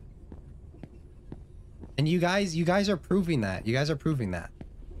 And you guys are proving that. You guys are proving that.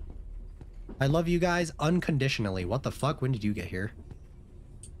 I love you guys unconditionally. What the fuck? When did you get here?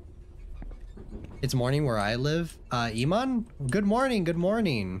 It's morning where I live. Iman? Good morning, good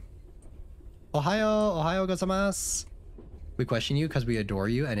morning. Ohio gozaimasu. We question you because we adore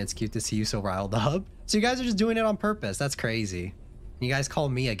you and it's cute to see you so riled up. So you guys are just doing it on purpose. That's crazy. You guys call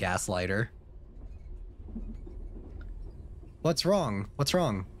me a gaslighter. What's wrong? What's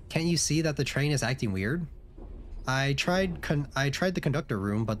wrong? Can't you see that the train is acting weird? I tried the conductor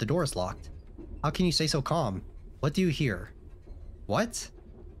room, but the door is locked. How can you stay so calm? What do you hear? What?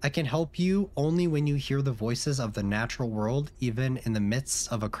 I can help you only when you hear the voices of the natural world, even in the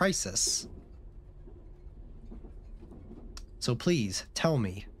midst of a crisis. So please, tell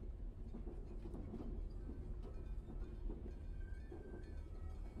me.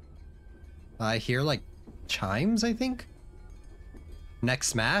 I hear, like, chimes, I think? Next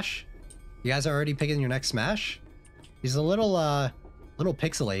smash? You guys are already picking your next smash? She's a little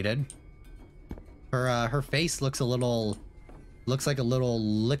pixelated. Her face looks like a little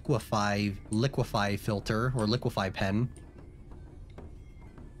liquify filter or liquify pen.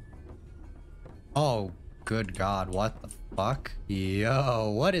 Oh, good God, what the fuck? Yo,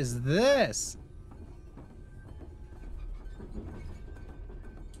 what is this?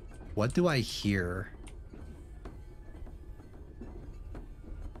 What do I hear?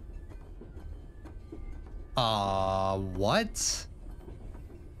 What?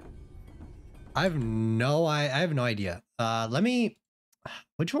 I have no idea.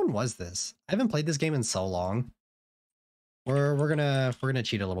 Which one was this? I haven't played this game in so long. We're gonna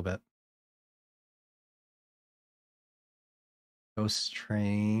cheat a little bit. Ghost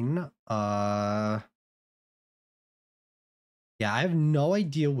Train. Yeah, I have no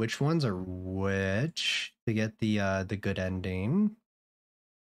idea which ones are which to get the good ending.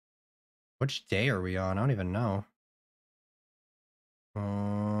 Which day are we on? I don't even know. I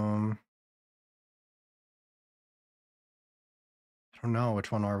don't know.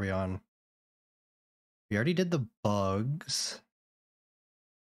 Which one are we on? We already did the bugs.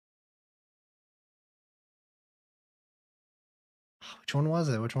 Which one was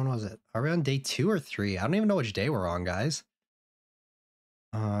it? Which one was it? Are we on day 2 or 3? I don't even know which day we're on, guys.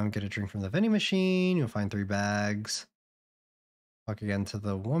 Get a drink from the vending machine. You'll find 3 bags. Talk again to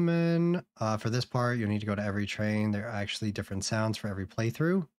the woman. For this part, you'll need to go to every train. There are actually different sounds for every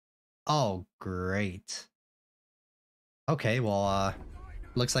playthrough. Oh, great. Okay, well,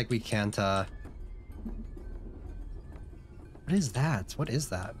 looks like we can't, What is that? What is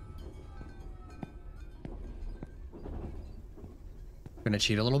that? Gonna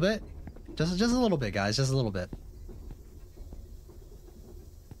cheat a little bit? Just a little bit, guys. Just a little bit.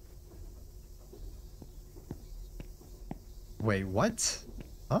 Wait, what?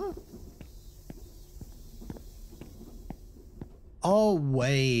 Huh? Oh,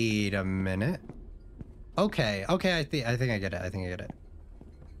 wait a minute. Okay, okay, I think I get it. I think I get it.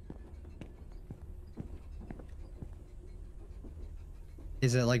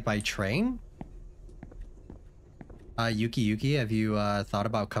 Is it like by train? Yuki, have you thought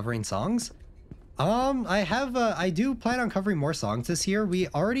about covering songs? I do plan on covering more songs this year. We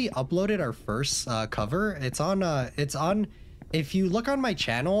already uploaded our first cover. It's on if you look on my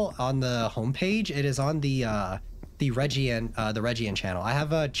channel on the homepage, it is on the Regeant channel. I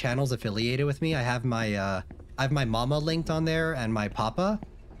have channels affiliated with me. I have my mama linked on there and my papa,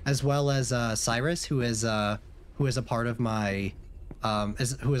 as well as Cyrus, who is a part of my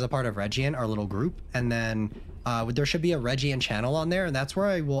who is a part of Regeant, our little group. And then there should be a Regeant channel on there, and that's where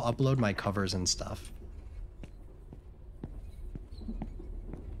I will upload my covers and stuff.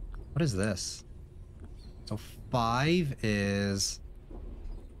 What is this? So 5 is...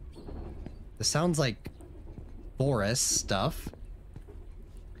 This sounds like forest stuff.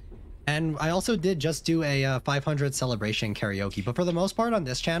 And I also did just do a 500 celebration karaoke, but for the most part on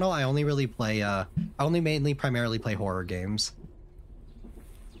this channel, I only really play, I only primarily play horror games.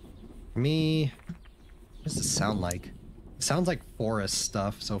 What does this sound like? It sounds like forest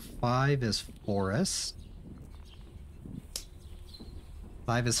stuff, so 5 is forest.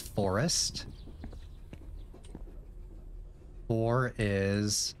 5 is forest. 4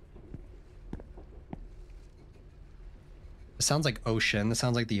 is... It sounds like ocean. This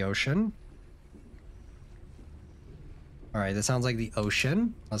sounds like the ocean. Alright, this sounds like the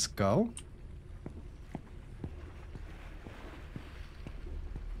ocean. Let's go.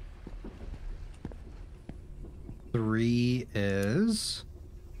 3 is...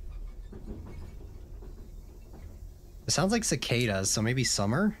 It sounds like cicadas, so maybe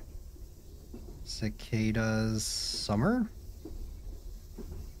summer? Cicadas... summer?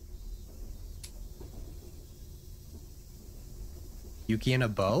 Yuki and a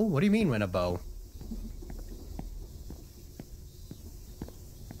bow? What do you mean when a bow?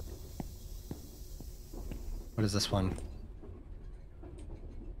 What is this one?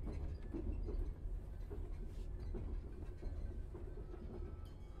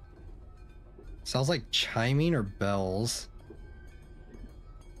 Sounds like chiming or bells.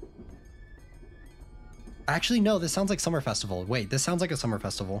 Actually, no, this sounds like summer festival. Wait, this sounds like a summer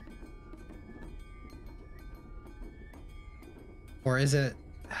festival. Or is it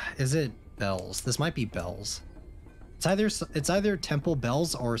bells? This might be bells. It's either temple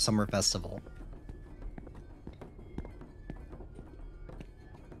bells or summer festival.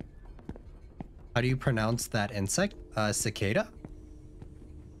 How do you pronounce that insect? Cicada?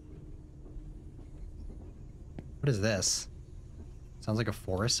 What is this? Sounds like a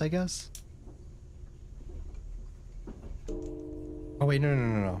forest, I guess? Oh wait,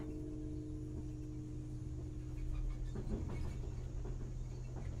 no.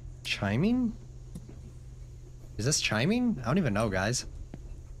 Chiming? Is this chiming? I don't even know, guys.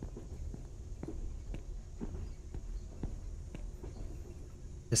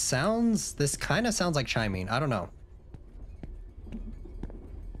 This kind of sounds like chiming. I don't know.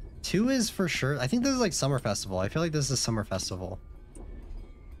 2 is for sure. I think this is like summer festival. I feel like this is a summer festival.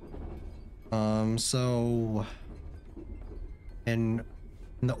 So in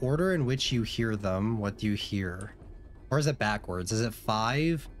the order in which you hear them, what do you hear? Or is it backwards? Is it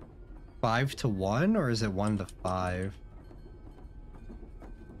 5 to 1, or is it 1 to 5?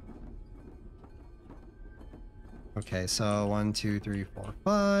 Okay, so 1, 2, 3, 4,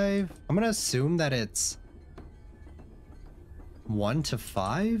 5. I'm gonna assume that it's 1 to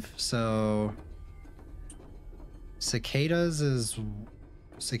 5. So cicadas is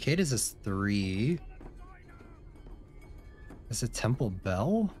 3. Is it temple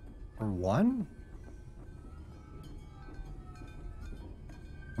bell or 1?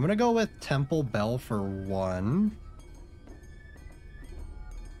 I'm gonna go with temple bell for 1.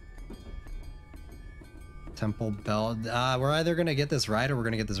 Temple bell. We're either gonna get this right or we're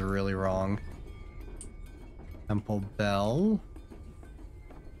gonna get this really wrong. Temple bell.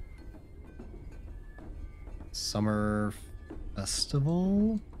 Summer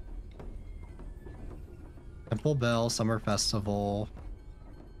festival. Temple bell, summer festival.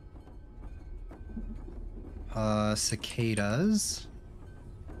 Cicadas.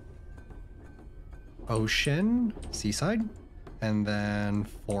 Ocean, seaside, and then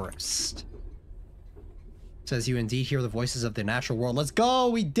forest. Says you indeed hear the voices of the natural world. Let's go!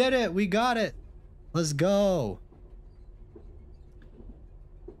 We did it! We got it! Let's go!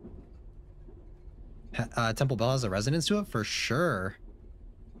 Temple Bell has a resonance to it? For sure.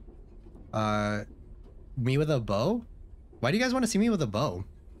 Me with a bow? Why do you guys want to see me with a bow?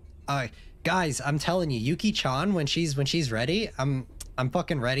 Guys, I'm telling you, Yuki-chan, when she's ready, I'm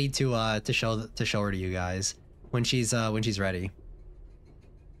fucking ready to show her to you guys when she's ready.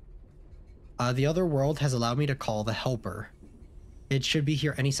 The other world has allowed me to call the helper. It should be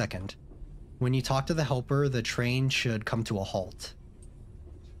here any second. When you talk to the helper, the train should come to a halt.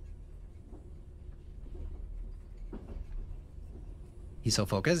 He's so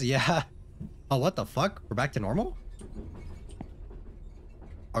focused? Yeah. Oh, what the fuck? We're back to normal?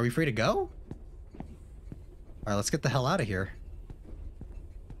 Are we free to go? Alright, let's get the hell out of here.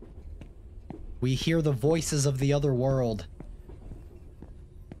 We hear the voices of the other world.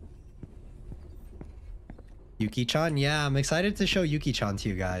 Yuki-chan? Yeah, I'm excited to show Yuki-chan to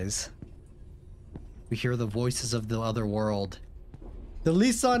you guys. We hear the voices of the other world. The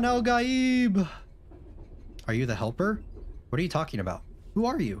Lisan al Gaib! Are you the helper? What are you talking about? Who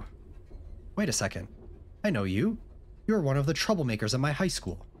are you? Wait a second. I know you. You're one of the troublemakers at my high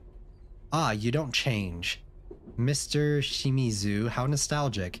school. Ah, you don't change. Mr. Shimizu, how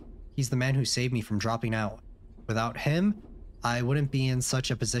nostalgic. He's the man who saved me from dropping out. Without him, I wouldn't be in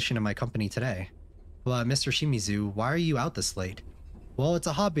such a position in my company today. But Mr. Shimizu, why are you out this late? Well, it's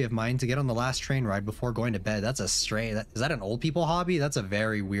a hobby of mine to get on the last train ride before going to bed. That's a stray... Is that an old people hobby? That's a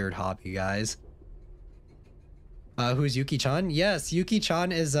very weird hobby, guys. Who's Yuki-chan? Yes,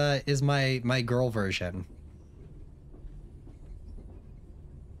 Yuki-chan is my girl version.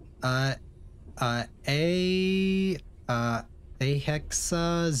 Ahexa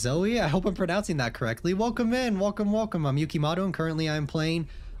Zoe? I hope I'm pronouncing that correctly. Welcome in, welcome. I'm Yukimaru, and currently I'm playing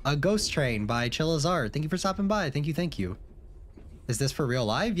Ghost Train by Chilla's Art. Thank you for stopping by. Thank you. Is this for real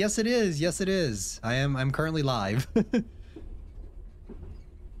live? Yes, it is. Yes, it is. I'm currently live.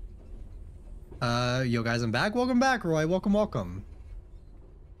 Yo guys, I'm back. Welcome back, Roy. Welcome, welcome.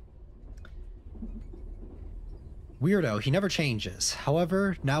 Weirdo, he never changes.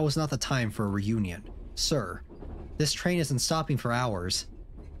 However, now is not the time for a reunion. Sir, this train isn't stopping for hours,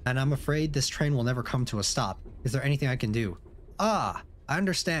 and I'm afraid this train will never come to a stop. Is there anything I can do? Ah, I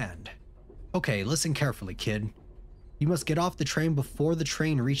understand. Okay, listen carefully, kid. You must get off the train before the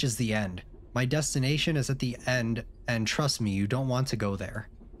train reaches the end. My destination is at the end, and trust me, you don't want to go there.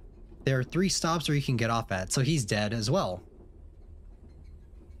 There are 3 stops where you can get off at, so he's dead as well.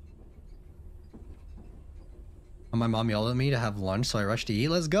 My mom yelled at me to have lunch, so I rushed to eat.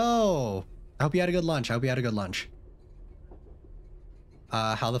 Let's go! I hope you had a good lunch. I hope you had a good lunch.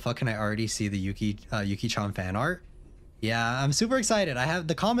 How the fuck can I already see the Yuki-chan fan art? Yeah, I'm super excited.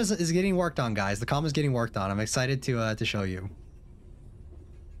 The comm is getting worked on, guys. The comm is getting worked on. I'm excited to show you.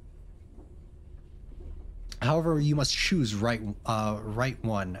 However, you must choose right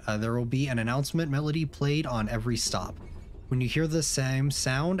one. There will be an announcement melody played on every stop. When you hear the same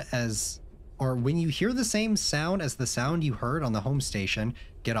sound as the sound you heard on the home station,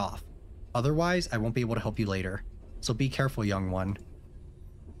 get off. Otherwise, I won't be able to help you later. So be careful, young one.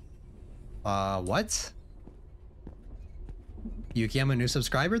 What? Yuki, I'm a new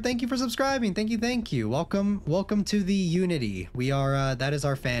subscriber. Thank you for subscribing. Thank you, thank you. Welcome to the Unity. We are, that is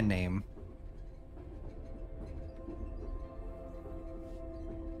our fan name.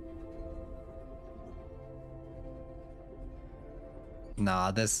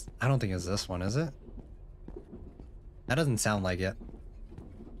 Nah, I don't think it's this one, is it? That doesn't sound like it.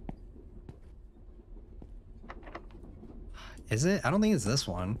 Is it? I don't think it's this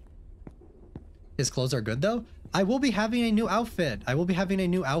one. His clothes are good though? I will be having a new outfit. I will be having a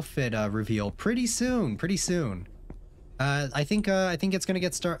new outfit reveal pretty soon. I think it's gonna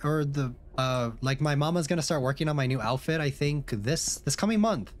get like my mama's gonna start working on my new outfit, I think this coming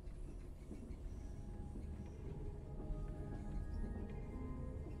month.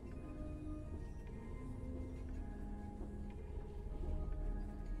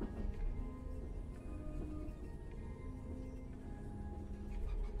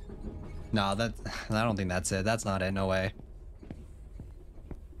 Nah, I don't think that's it. That's not it. No way.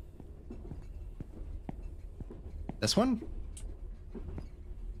 This one?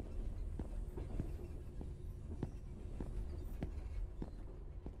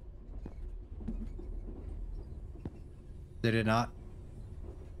 Did it not?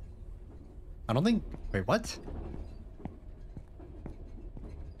 I don't think... Wait, what?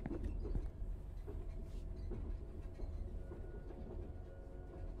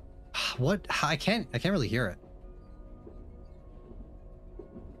 What? I can't really hear it.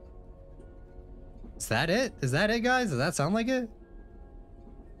 Is that it? Is that it, guys? Does that sound like it?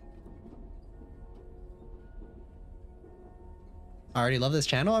 I already love this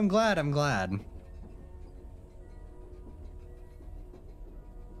channel. I'm glad.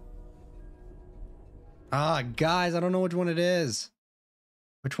 Ah, guys, I don't know which one it is.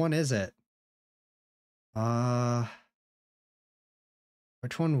 Which one is it?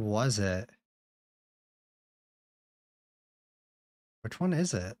 Which one was it? Which one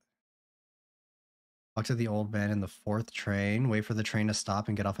is it? Talk to the old man in the 4th train. Wait for the train to stop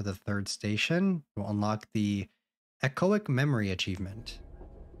and get off at the 3rd station. You'll unlock the Echoic Memory achievement.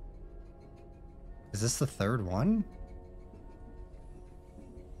 Is this the 3rd one?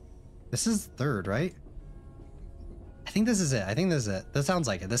 This is 3rd, right? I think this is it. That sounds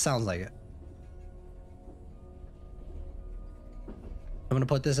like it. I'm gonna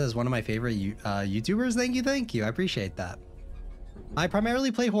put this as one of my favorite YouTubers. Thank you. I appreciate that. I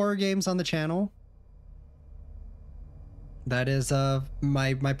primarily play horror games on the channel. That is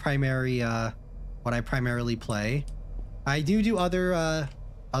my primary what I primarily play. I do other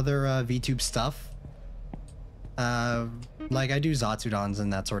VTube stuff. Like I do Zatsudans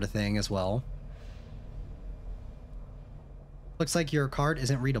and that sort of thing as well. Looks like your card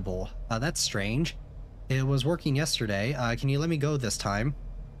isn't readable. That's strange. It was working yesterday. Can you let me go this time?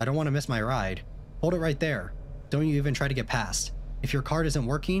 I don't want to miss my ride. Hold it right there. Don't you even try to get past. If your card isn't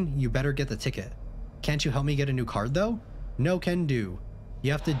working, you better get the ticket. Can't you help me get a new card though? No can do.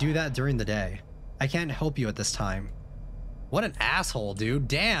 You have to do that during the day. I can't help you at this time. What an asshole, dude.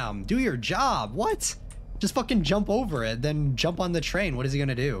 Damn, do your job. What? Just fucking jump over it, then jump on the train. What is he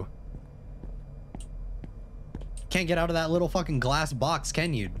gonna do? Can't get out of that little fucking glass box,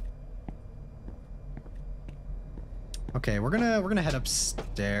 can you? Okay, we're gonna head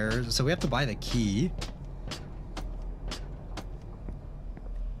upstairs. So we have to buy the key.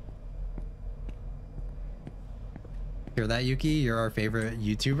 Hear that, Yuki? You're our favorite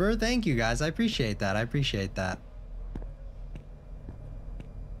YouTuber. Thank you, guys. I appreciate that. I appreciate that.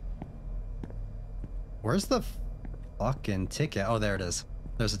 Where's the fucking ticket? Oh, there it is.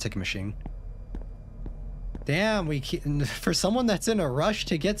 There's a ticket machine. Damn, for someone that's in a rush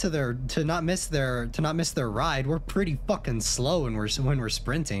to get to to not miss their ride, we're pretty fucking slow when we're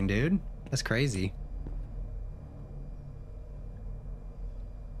sprinting, dude. That's crazy.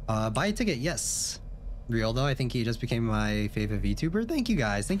 Buy a ticket, yes. Real though, I think he just became my favorite VTuber. Thank you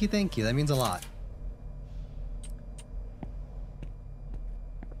guys. Thank you, thank you. That means a lot.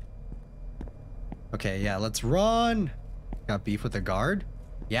 Okay, yeah, let's run. Got beef with the guard?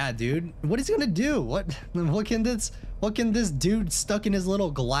 Yeah, dude. What is he gonna do? What can this dude stuck in his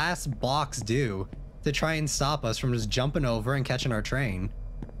little glass box do to try and stop us from just jumping over and catching our train?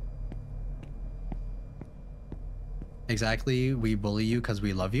 Exactly, we bully you because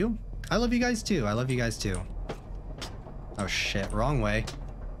we love you. I love you guys too. I love you guys too. Oh shit, wrong way.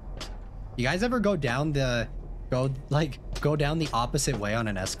 You guys ever go down the opposite way on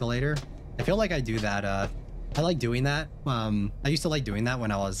an escalator? I feel like I do that. I like doing that. I used to like doing that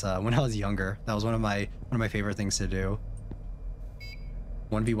when I was younger. That was one of my favorite things to do.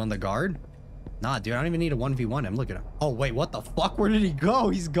 1v1 the guard? Nah, dude, I don't even need a 1v1 him. Look at him. Oh wait, what the fuck? Where did he go?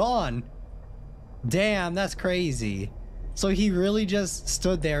 He's gone. Damn, that's crazy. So he really just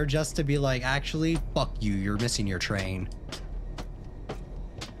stood there just to be like, actually, fuck you, you're missing your train.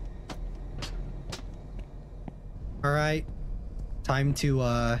 All right, time to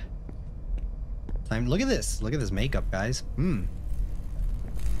look at this makeup, guys.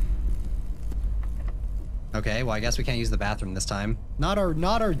 Okay, well, I guess we can't use the bathroom this time. Not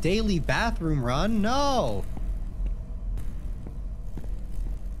our daily bathroom run, no.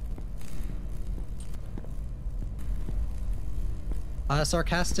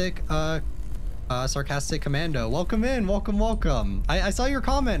 Sarcastic commando, welcome in, welcome. I saw your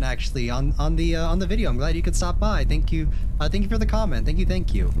comment actually on the video. I'm glad you could stop by. Thank you for the comment.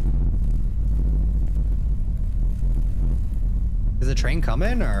 Thank you. Is the train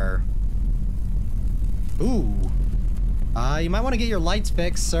coming or? Ooh, you might want to get your lights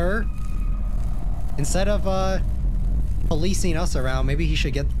fixed, sir. Instead of policing us around, maybe he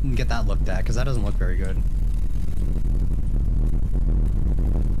should get that looked at, because that doesn't look very good.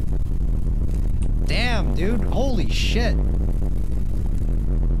 Damn, dude. Holy shit.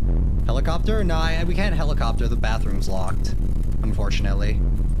 Helicopter? No, we can't helicopter. The bathroom's locked, unfortunately.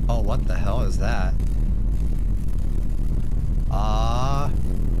 Oh, what the hell is that?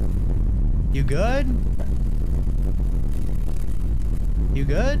 You good? You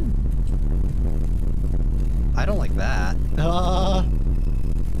good? I don't like that. Hello?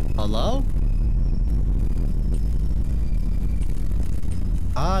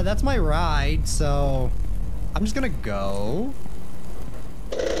 That's my ride, so I'm just gonna go.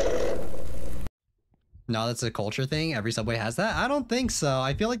 No, that's a culture thing. Every subway has that? I don't think so.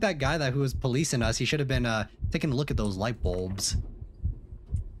 I feel like that guy who was policing us, he should have been taking a look at those light bulbs.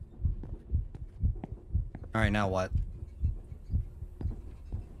 All right, now what?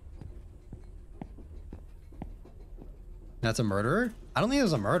 That's a murderer? I don't think it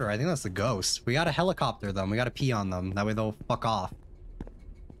was a murderer. I think that's the ghost. We gotta helicopter them. We gotta pee on them. That way they'll fuck off.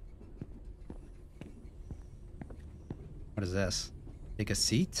 What is this? Take a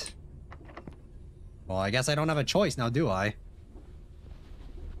seat? Well, I guess I don't have a choice now, do I?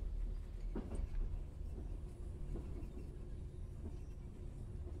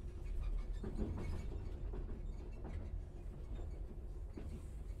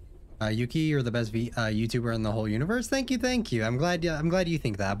 Yuki, you're the best YouTuber in the whole universe. Thank you. I'm glad you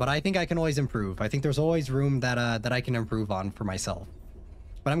think that, but I think I can always improve. I think there's always room that I can improve on for myself.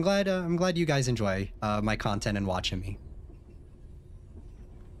 But I'm glad you guys enjoy my content and watching me.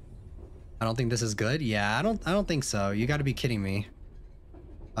 I don't think this is good. Yeah, I don't think so. You got to be kidding me.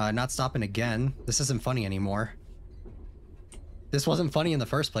 Not stopping again. This isn't funny anymore. This wasn't funny in the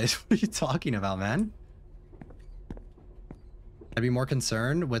first place. What are you talking about, man? I'd be more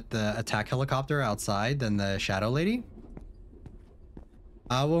concerned with the attack helicopter outside than the shadow lady.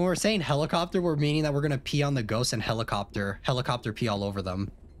 When we're saying helicopter, we're meaning that we're gonna pee on the ghost and helicopter pee all over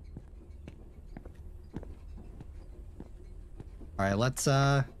them. All right, let's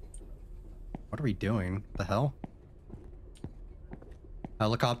what are we doing? What the hell?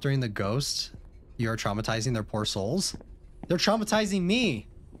 Helicoptering the ghost. You're traumatizing their poor souls. They're traumatizing me.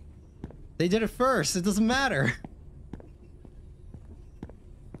 They did it first. It doesn't matter.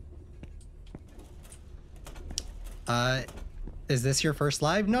 Is this your first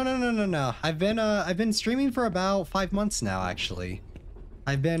live? No. I've been streaming for about 5 months now, actually.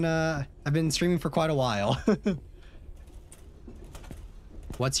 I've been streaming for quite a while.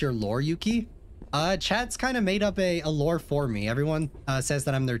 What's your lore, Yuki? Chat's kind of made up a lore for me. Everyone says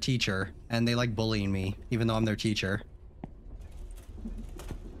that I'm their teacher, and they like bullying me, even though I'm their teacher.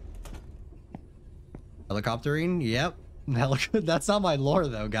 Helicoptering? Yep. That's not my lore,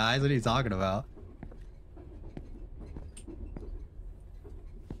 though, guys. What are you talking about?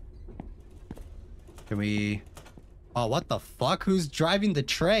 Can we... Oh, what the fuck? Who's driving the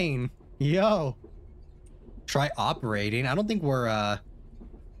train? Yo. Try operating. I don't think we're, I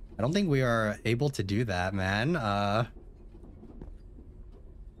don't think we are able to do that, man. Why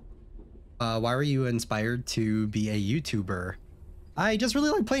were you inspired to be a YouTuber? I just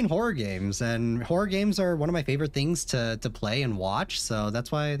really like playing horror games, and horror games are one of my favorite things to play and watch. So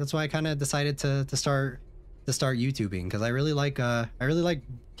that's why I kind of decided to start YouTubing, because I really like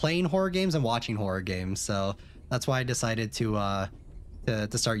playing horror games and watching horror games. So that's why I decided to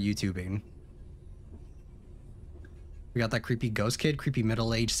start YouTubing. We got that creepy ghost kid, creepy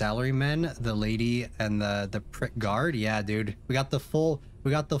middle-aged salaryman, the lady, and the prick guard. Yeah, dude, we got the full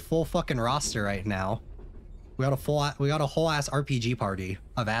fucking roster right now. We got a whole ass RPG party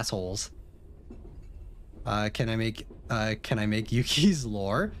of assholes. Can I make Yuki's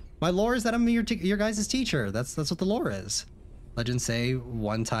lore? My lore is that I'm your guys' teacher. That's what the lore is. Legends say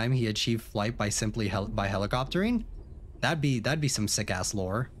one time he achieved flight by simply by helicoptering. That'd be some sick ass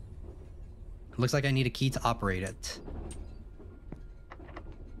lore. Looks like I need a key to operate it.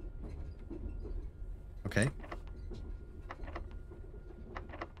 Okay.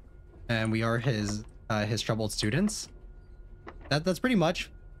 And we are his troubled students. That's pretty much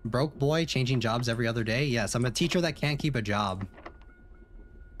broke boy changing jobs every other day. Yes, I'm a teacher that can't keep a job.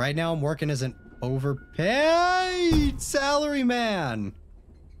 Right now I'm working as an overpaid salaryman.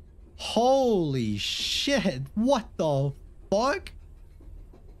 Holy shit. What the fuck?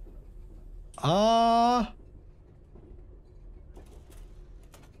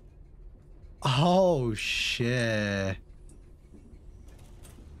 Oh shit.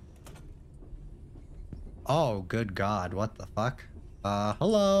 Oh, good God. What the fuck?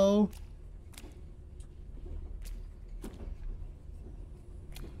 Hello?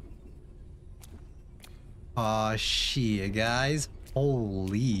 Aw, shit, guys.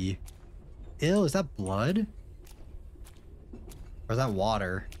 Holy. Ew, is that blood? Or is that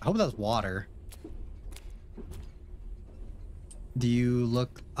water? I hope that's water. Do you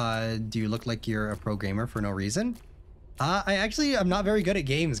look like you're a pro gamer for no reason? I'm not very good at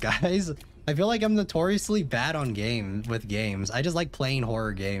games, guys. I feel like I'm notoriously bad on games. I just like playing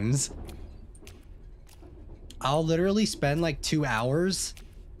horror games. I'll literally spend like 2 hours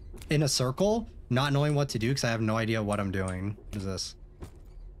in a circle not knowing what to do because I have no idea what I'm doing. What is this?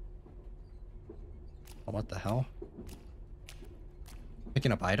 Oh, what the hell?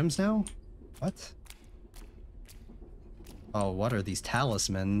 Picking up items now? What? Oh, what are these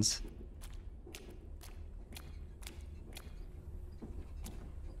talismans?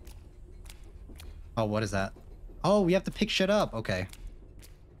 Oh, what is that? Oh, we have to pick shit up. Okay.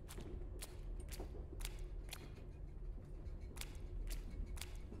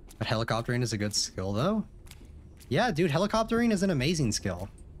 But helicoptering is a good skill, though. Yeah, dude, helicoptering is an amazing skill.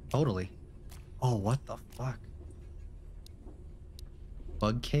 Totally. Oh, what the fuck?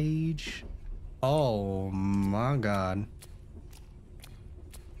 Bug cage? Oh, my God.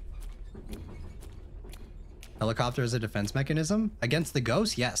 Helicopter is a defense mechanism? Against the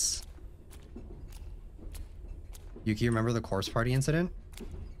ghost? Yes. Yuki, remember the corpse party incident?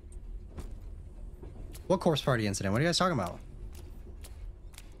 What corpse party incident? What are you guys talking about?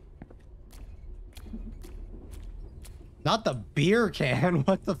 Not the beer can.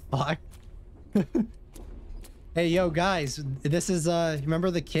 What the fuck? Hey, yo, guys. This is,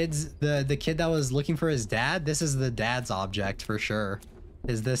 remember the kid that was looking for his dad? This is the dad's object for sure.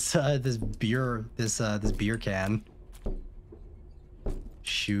 Is this, this beer can.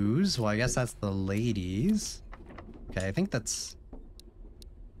 Shoes? Well, I guess that's the ladies. Okay, I think that's...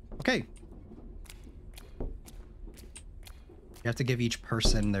 Okay. You have to give each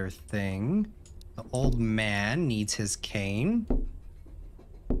person their thing. The old man needs his cane.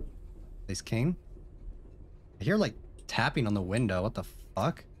 His cane? I hear, like, tapping on the window. What the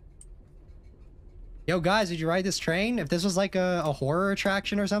fuck? Yo, guys, did you ride this train? If this was, like, a horror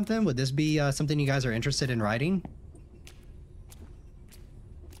attraction or something, would this be something you guys are interested in riding?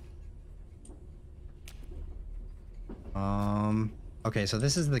 Okay, so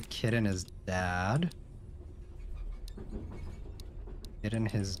this is the kid and his dad. Kid and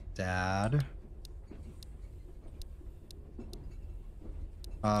his dad.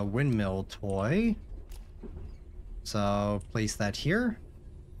 Windmill toy. So, place that here.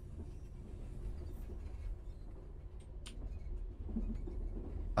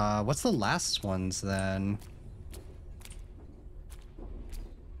 What's the last ones then?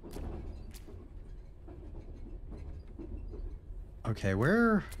 Okay,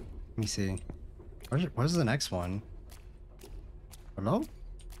 where? Let me see. Where's the next one? Hello?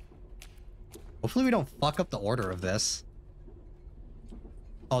 Hopefully we don't fuck up the order of this.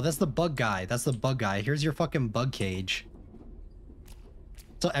 Oh, that's the bug guy. That's the bug guy. Here's your fucking bug cage.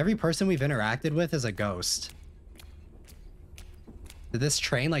 So every person we've interacted with is a ghost. Did this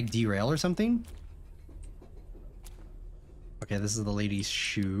train like derail or something? Okay, this is the lady's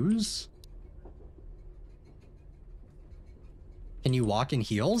shoes. Can you walk in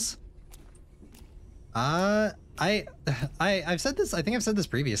heels? I've said this, I think I've said this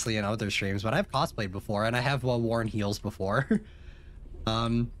previously in other streams, but I've cosplayed before and I have worn heels before.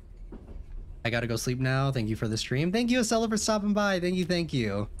 I gotta go sleep now. Thank you for the stream. Thank you, Estella, for stopping by. Thank you, thank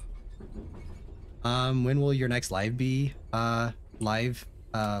you. When will your next live be? Live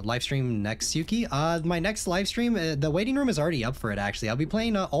stream next, Yuki? My next live stream, the waiting room is already up for it, actually. I'll be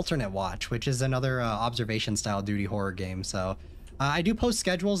playing Alternate Watch, which is another observation style duty horror game, so... I do post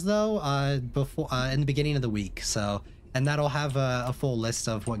schedules though, before in the beginning of the week, so... And that'll have a full list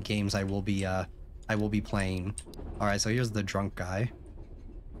of what games I will be playing. Alright, so here's the drunk guy.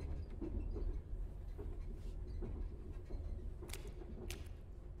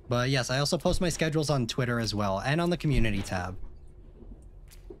 But yes, I also post my schedules on Twitter as well, and on the community tab.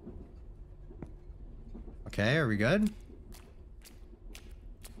 Okay, are we good?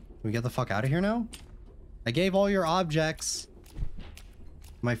 Can we get the fuck out of here now? I gave all your objects.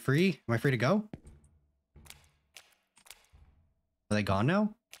 Am I free? Am I free to go? Are they gone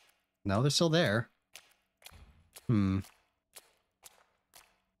now? No, they're still there.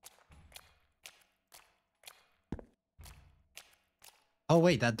 Oh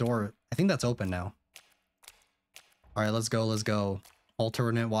wait, that door, I think that's open now. Alright, let's go, let's go.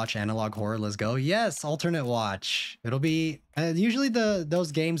 Alternate watch, analog horror, let's go. Yes, alternate watch. It'll be, usually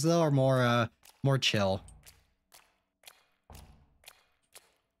those games though are more chill.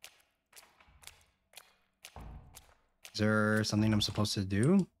 Is there something I'm supposed to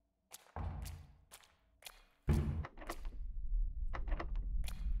do?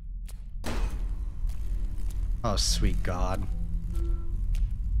 Oh, sweet God.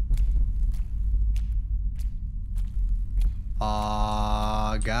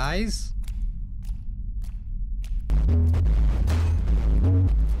 Guys?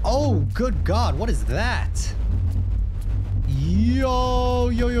 Oh, good God, what is that? Yo,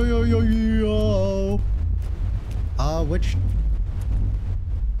 yo, yo, yo, yo, yo.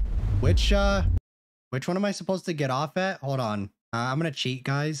 Which one am I supposed to get off at? Hold on. I'm gonna cheat,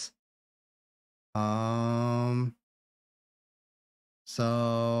 guys.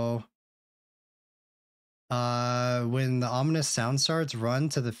 So... when the ominous sound starts, run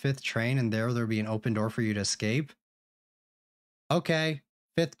to the 5th train and there'll be an open door for you to escape. Okay.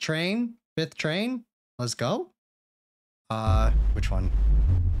 5th train? 5th train? Let's go. Which one?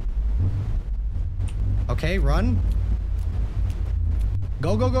 Okay, run.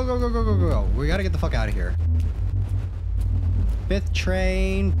 Go, go, go, go, go, go, go, go. We gotta get the fuck out of here. 5th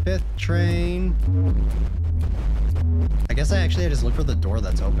train, 5th train. I guess I actually just look for the door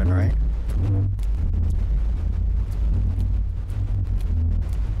that's open, right?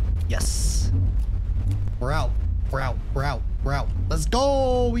 Yes. We're out. We're out. We're out. We're out. Let's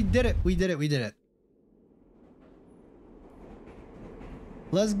go. We did it. We did it. We did it.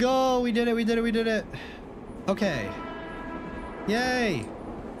 Let's go. We did it. We did it. We did it. Okay. Yay.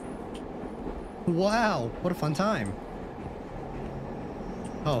 Wow. What a fun time.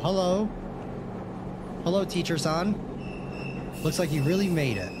 Oh, hello. Hello, teacher-san. Looks like you really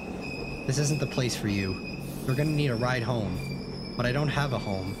made it. This isn't the place for you. You're gonna need a ride home. But I don't have a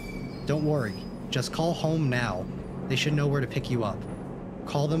home. Don't worry. Just call home now. They should know where to pick you up.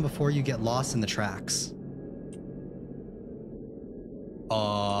 Call them before you get lost in the tracks.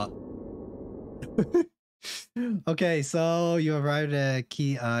 Okay, so you arrived at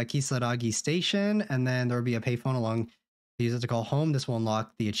Kisaragi Station, and then there will be a payphone along. Use it to call home. This will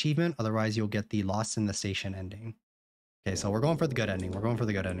unlock the achievement. Otherwise, you'll get the lost in the station ending. Okay, so we're going for the good ending. We're going for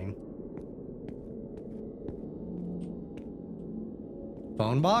the good ending.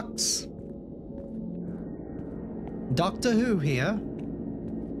 Phone box? Doctor Who here.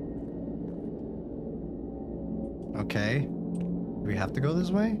 Okay. Do we have to go this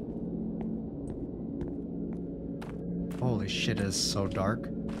way? Holy shit, it is so dark.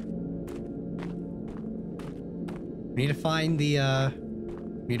 We need to find the,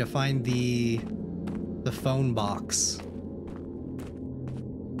 the phone box.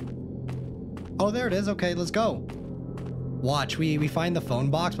 Oh, there it is. Okay, let's go. Watch, we find the phone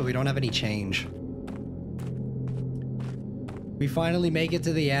box, but we don't have any change. We finally make it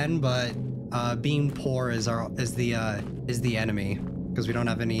to the end, but being poor is the enemy because we don't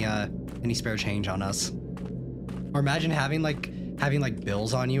have any spare change on us. Or imagine having like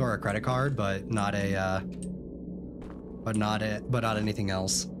bills on you or a credit card, but not anything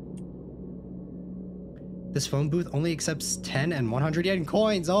else. This phone booth only accepts 10 and 100 yen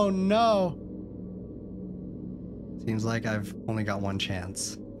coins. Oh no! Seems like I've only got one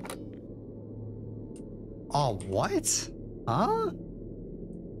chance. Oh, what? Huh?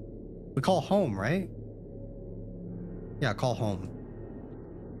 We call home, right? Yeah, call home.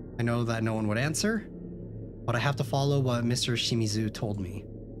 I know that no one would answer, but I have to follow what Mr. Shimizu told me.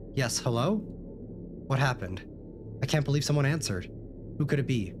 Yes, hello? What happened? I can't believe someone answered. Who could it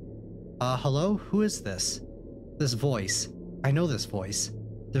be? Hello? Who is this? This voice. I know this voice.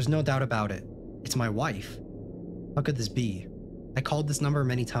 There's no doubt about it. It's my wife. How could this be? I called this number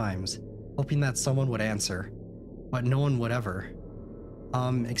many times, hoping that someone would answer, but no one would ever.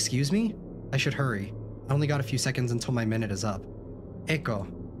 Excuse me? I should hurry. I only got a few seconds until my minute is up. Echo.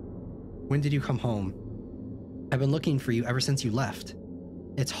 When did you come home? I've been looking for you ever since you left.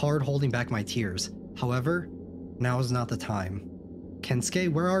 It's hard holding back my tears. However, now is not the time. Kensuke,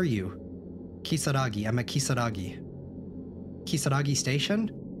 where are you? Kisaragi, I'm at Kisaragi. Kisaragi Station?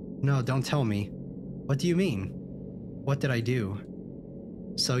 No, don't tell me. What do you mean? What did I do?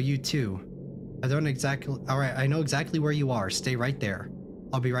 So you too. I don't exactly... Alright, I know exactly where you are. Stay right there.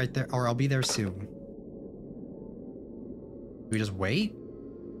 I'll be right there, or I'll be there soon. Do we just wait?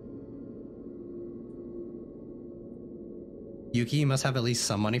 Yuki, you must have at least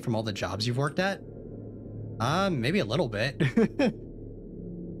some money from all the jobs you've worked at? Maybe a little bit.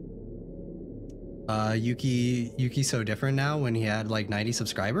 Yuki's so different now when he had like 90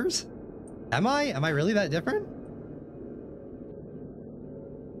 subscribers? Am I really that different?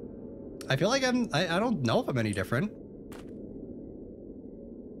 I feel like I don't know if I'm any different.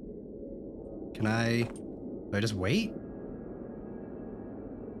 Do I just wait?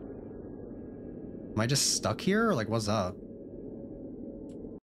 Am I just stuck here? Or like, what's up?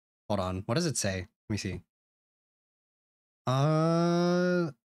 Hold on. What does it say? Let me see.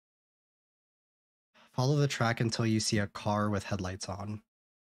 Follow the track until you see a car with headlights on.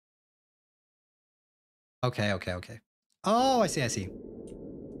 Okay. Oh, I see.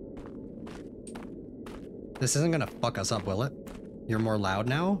 This isn't gonna fuck us up, will it? You're more loud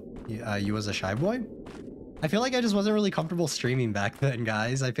now? You as a shy boy? I feel like I just wasn't really comfortable streaming back then,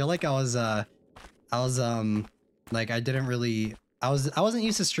 guys. I feel like I wasn't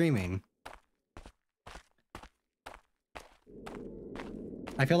used to streaming.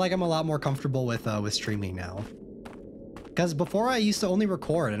 I feel like I'm a lot more comfortable with streaming now. Because before I used to only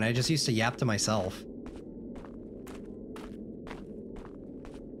record and I just used to yap to myself.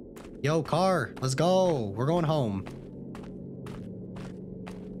 Yo, car, let's go. We're going home.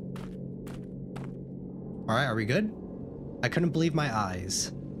 All right, are we good? I couldn't believe my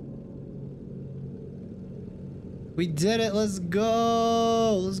eyes. We did it. Let's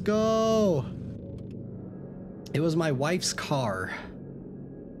go. Let's go. It was my wife's car.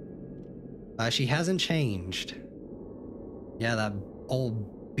 She hasn't changed. Yeah, that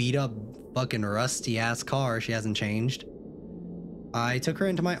old beat up fucking rusty ass car, she hasn't changed. I took her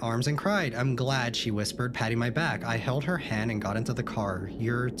into my arms and cried. I'm glad, she whispered, patting my back. I held her hand and got into the car.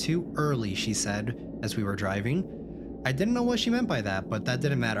 You're too early, she said as we were driving. I didn't know what she meant by that, but that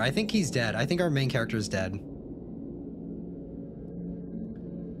didn't matter. I think he's dead. I think our main character is dead.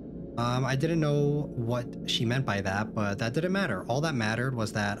 I didn't know what she meant by that, but that didn't matter. All that mattered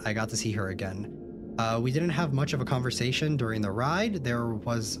was that I got to see her again. We didn't have much of a conversation during the ride. There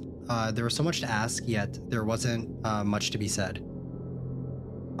was so much to ask, yet there wasn't much to be said.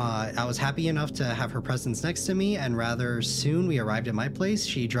 I was happy enough to have her presence next to me, and rather soon we arrived at my place.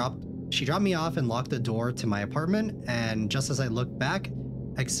 She dropped me off and locked the door to my apartment, and just as I looked back,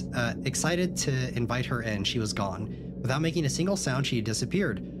 excited to invite her in, she was gone. Without making a single sound, she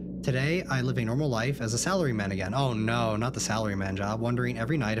disappeared. Today, I live a normal life as a salaryman again. Oh no, not the salaryman job. Wondering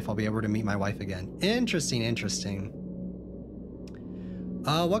every night if I'll be able to meet my wife again. Interesting, interesting.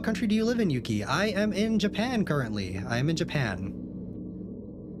 What country do you live in, Yuki? I am in Japan currently. I am in Japan.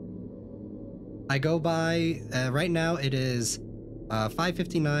 I go by, right now it is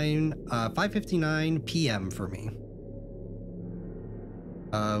 5:59 p.m. for me.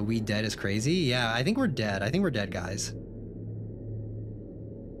 We dead is crazy? Yeah, I think we're dead. I think we're dead, guys.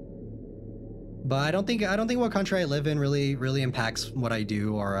 But I don't think what country I live in really impacts what I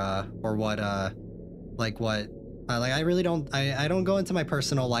do or what I really don't I don't go into my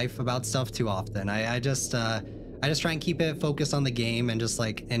personal life about stuff too often. I I just try and keep it focused on the game and just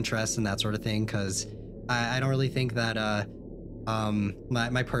like interest and that sort of thing, because I don't really think that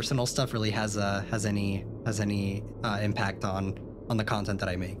my personal stuff really has any impact on the content that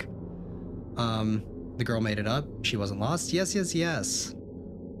I make. The girl made it up. She wasn't lost. Yes, yes, yes.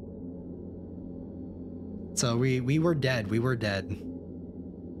 So we were dead. We were dead.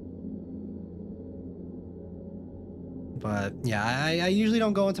 But yeah, I usually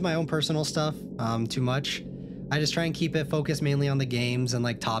don't go into my own personal stuff too much. I just try and keep it focused mainly on the games and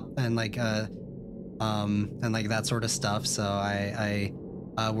like and like that sort of stuff. So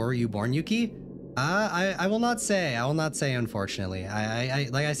where were you born, Yuki? I will not say. I will not say, unfortunately. I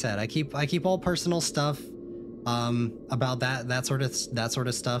like I said, I keep all personal stuff about that sort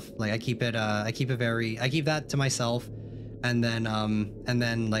of stuff. Like I keep that to myself, and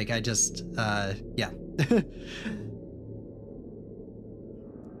then like I just yeah.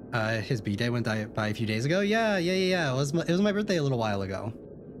 His B-Day went by a few days ago. Yeah. It was my birthday a little while ago.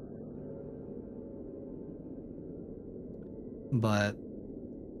 But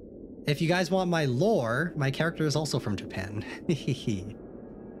if you guys want my lore, my character is also from Japan.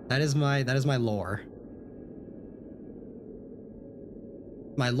 That is my lore.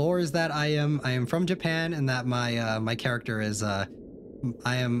 My lore is that I am from Japan, and that my character is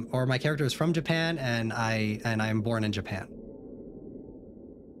my character is from Japan, and I am born in Japan.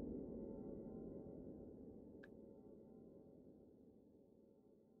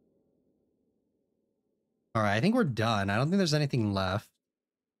 All right, I think we're done. I don't think there's anything left.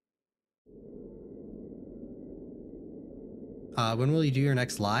 When will you do your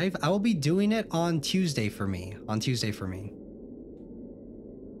next live? I will be doing it on Tuesday for me.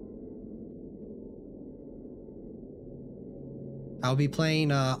 I'll be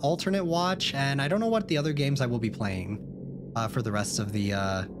playing alternate watch, and I don't know what the other games I will be playing for the rest of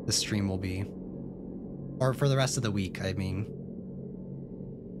the stream will be, or for the rest of the week, I mean.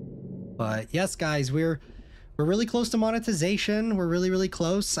 But yes, guys, we're really close to monetization. We're really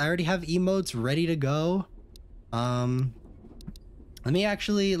close. I already have emotes ready to go. Let me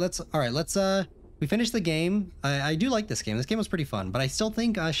actually, let's we finished the game. I do like this game. This game was pretty fun, but I still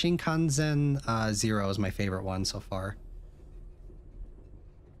think Shinkansen 0 is my favorite one so far.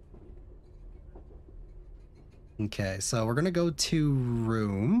 Okay, so we're gonna go to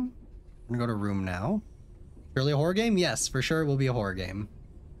room. We're gonna go to room now. Surely a horror game? Yes, for sure it will be a horror game.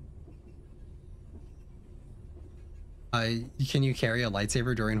 Can you carry a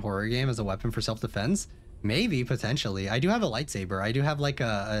lightsaber during a horror game as a weapon for self-defense? Maybe, potentially. I do have a lightsaber. I do have like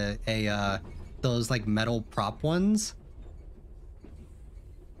those like metal prop ones.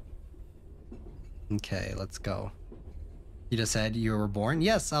 Okay, let's go. You just said you were born?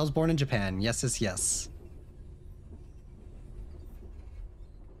 Yes, I was born in Japan. Yes.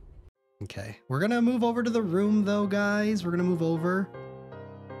 Okay, we're gonna move over to the room though, guys. We're gonna move over.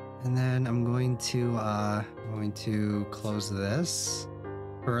 And then I'm going to close this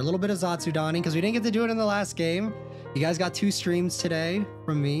for a little bit of Zatsudaning, because we didn't get to do it in the last game. You guys got 2 streams today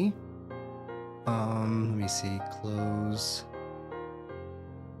from me. Let me see, close.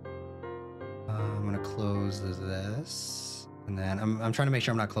 I'm gonna close this, and then I'm trying to make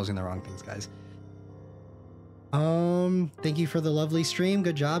sure I'm not closing the wrong things, guys. Thank you for the lovely stream.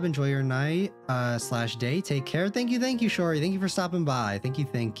 Good job. Enjoy your night / day. Take care. Thank you, Shori. Thank you for stopping by. Thank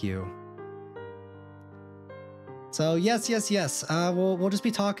you. So yes. We'll just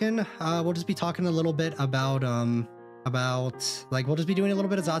be talking. We'll just be talking a little bit about like we'll just be doing a little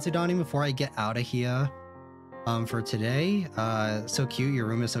bit of Zatsudaning before I get out of here. For today. So cute. Your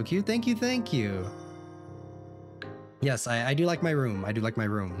room is so cute. Thank you. Yes, I do like my room. I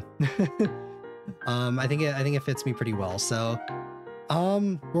think it fits me pretty well. So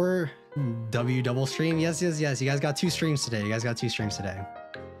we're double stream. Yes. You guys got 2 streams today.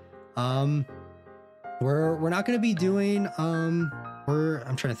 We're not going to be doing I'm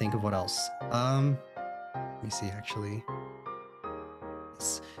trying to think of what else. Let me see, actually.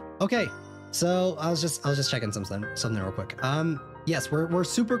 Yes. Okay, so I was just checking something real quick. Yes, we're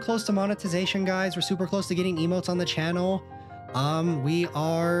super close to monetization, guys. We're super close to getting emotes on the channel.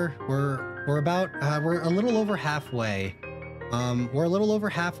 We're a little over halfway. We're a little over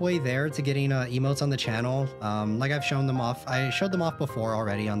halfway there to getting emotes on the channel. Like I've shown them off. I showed them off before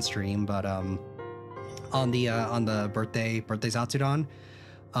already on stream, but on the birthday Zatsudan.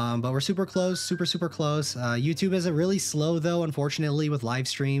 But we're super close, super close. YouTube is really slow though, unfortunately, with live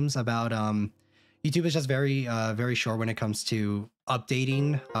streams. About YouTube is just very short when it comes to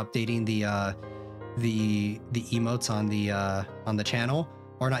updating the emotes on the channel,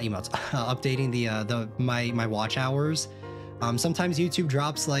 or not emotes, updating my watch hours. Sometimes YouTube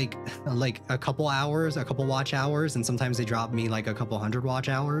drops like a couple hours, a couple watch hours, and sometimes they drop me like a couple hundred watch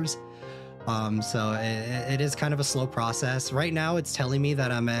hours. So it is kind of a slow process. Right now, it's telling me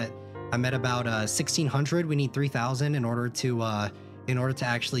that I'm at about 1,600. We need 3,000 in order to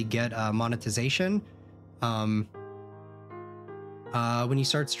actually get monetization. When you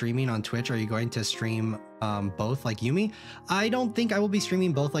start streaming on Twitch, are you going to stream both like Yumi? I don't think I will be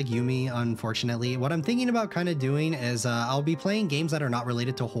streaming both like Yumi, unfortunately. What I'm thinking about kind of doing is I'll be playing games that are not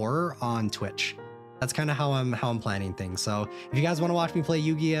related to horror on Twitch. That's kind of how I'm planning things. So if you guys want to watch me play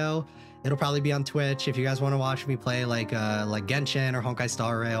Yu-Gi-Oh, it'll probably be on Twitch. If you guys want to watch me play like Genshin or Honkai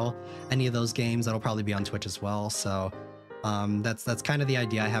Star Rail, any of those games, that'll probably be on Twitch as well. So that's kind of the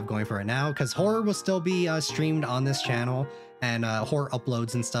idea I have going for it now, because horror will still be streamed on this channel, and horror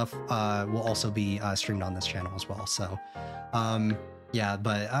uploads and stuff will also be streamed on this channel as well. So yeah,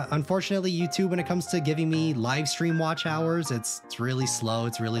 but unfortunately YouTube, when it comes to giving me live stream watch hours, it's really slow,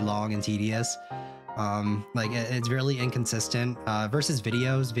 it's really long and tedious. Like it's really inconsistent versus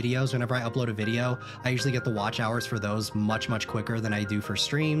videos. Whenever I upload a video, I usually get the watch hours for those much quicker than I do for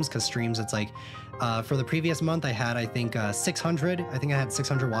streams, because streams, it's like for the previous month I had, I think 600. I think I had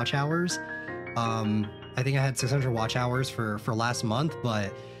 600 watch hours. I think I had 600 watch hours for last month,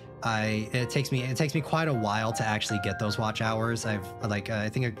 but it takes me quite a while to actually get those watch hours. I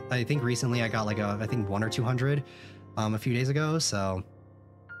think recently I got like I think 100 or 200 a few days ago. So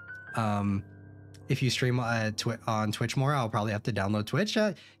if you stream on Twitch more, I'll probably have to download Twitch.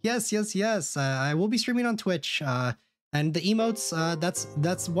 Yes. I will be streaming on Twitch. And the emotes,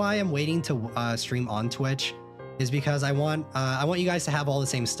 that's why I'm waiting to stream on Twitch, is because I want you guys to have all the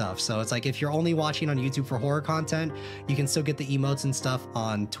same stuff. So it's like, if you're only watching on YouTube for horror content, you can still get the emotes and stuff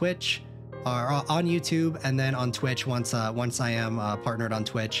on Twitch or on YouTube, and then on Twitch, once I am partnered on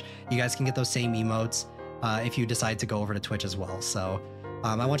Twitch, you guys can get those same emotes if you decide to go over to Twitch as well. So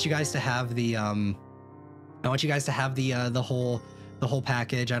I want you guys to have the whole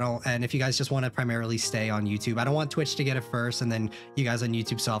package. And if you guys just want to primarily stay on YouTube, I don't want Twitch to get it first, and then you guys on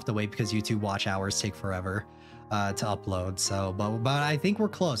YouTube still have to wait, because YouTube watch hours take forever to upload. So, but I think we're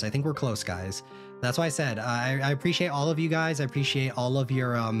close. I think we're close, guys. That's why I said I appreciate all of you guys. I appreciate all of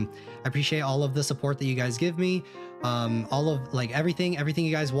your I appreciate all of the support that you guys give me. All of like everything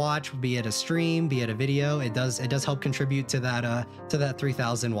you guys watch, be it a stream, be it a video, it does help contribute to that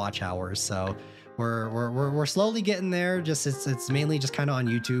 3,000 watch hours. So we're slowly getting there. Just it's mainly just kind of on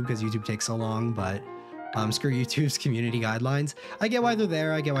YouTube, because YouTube takes so long, but screw YouTube's community guidelines. I get why they're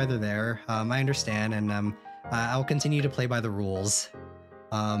there. I understand, and I'll continue to play by the rules.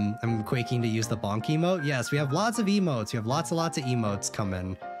 I'm quaking to use the bonk emote. Yes, we have lots of emotes. We have lots of emotes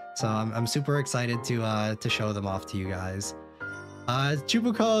coming. So I'm super excited to show them off to you guys.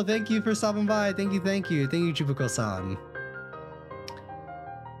 Chubuko, thank you for stopping by. Thank you, Chubuko-san.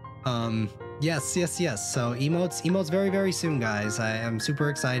 Yes. So emotes very soon, guys. I am super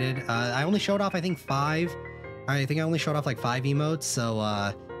excited. I only showed off, I think, 5. I think I only showed off like 5 emotes.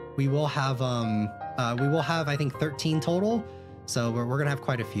 So we will have I think 13 total. So we're gonna have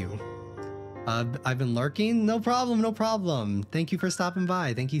quite a few. I've been lurking. No problem. Thank you for stopping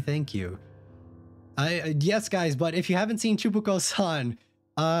by. Thank you. Yes, guys. But if you haven't seen Chubuko-san,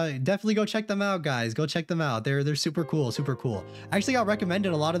 definitely go check them out, guys. Go check them out. They're super cool. I actually got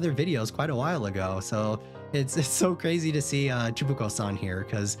recommended a lot of their videos quite a while ago, so it's so crazy to see Chubuko-san here,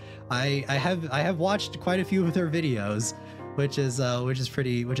 because I have watched quite a few of their videos, which is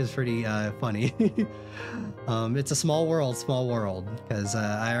pretty funny. It's a small world, because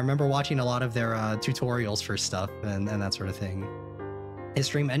I remember watching a lot of their tutorials for stuff and that sort of thing. Is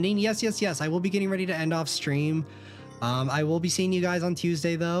stream ending? Yes. I will be getting ready to end off stream. I will be seeing you guys on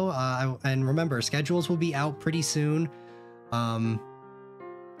Tuesday, though. And remember, schedules will be out pretty soon.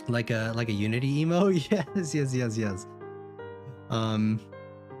 Like a Unity emo. Yes.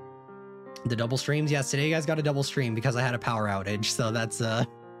 The double streams. Yes, today you guys got a double stream because I had a power outage. So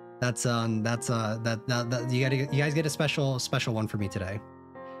you guys get a special one for me today.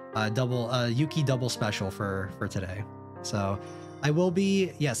 Yuki double special for today. So I will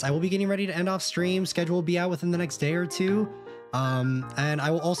be getting ready to end off stream. Schedule will be out within the next day or two. And I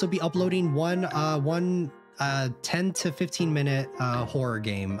will also be uploading one 10 to 15 minute horror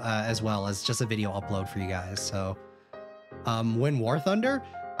game as well as just a video upload for you guys. So when War Thunder?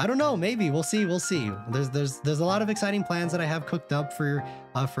 I don't know, maybe we'll see. There's a lot of exciting plans that I have cooked up for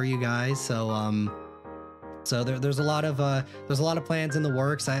you guys. So there's a lot of plans in the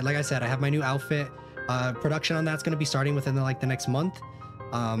works. Like I said, I have my new outfit. Production on that's going to be starting within the next month,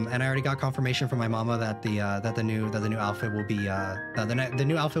 and I already got confirmation from my mama that the new outfit will be the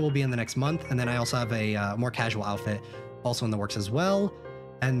new outfit will be in the next month, and then I also have a more casual outfit also in the works as well.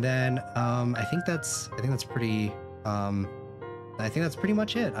 And then I think that's pretty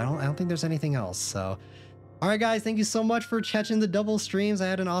much it. I don't think there's anything else. So all right, guys, thank you so much for catching the double streams. I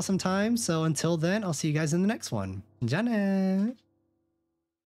had an awesome time. So until then, I'll see you guys in the next one. Janet.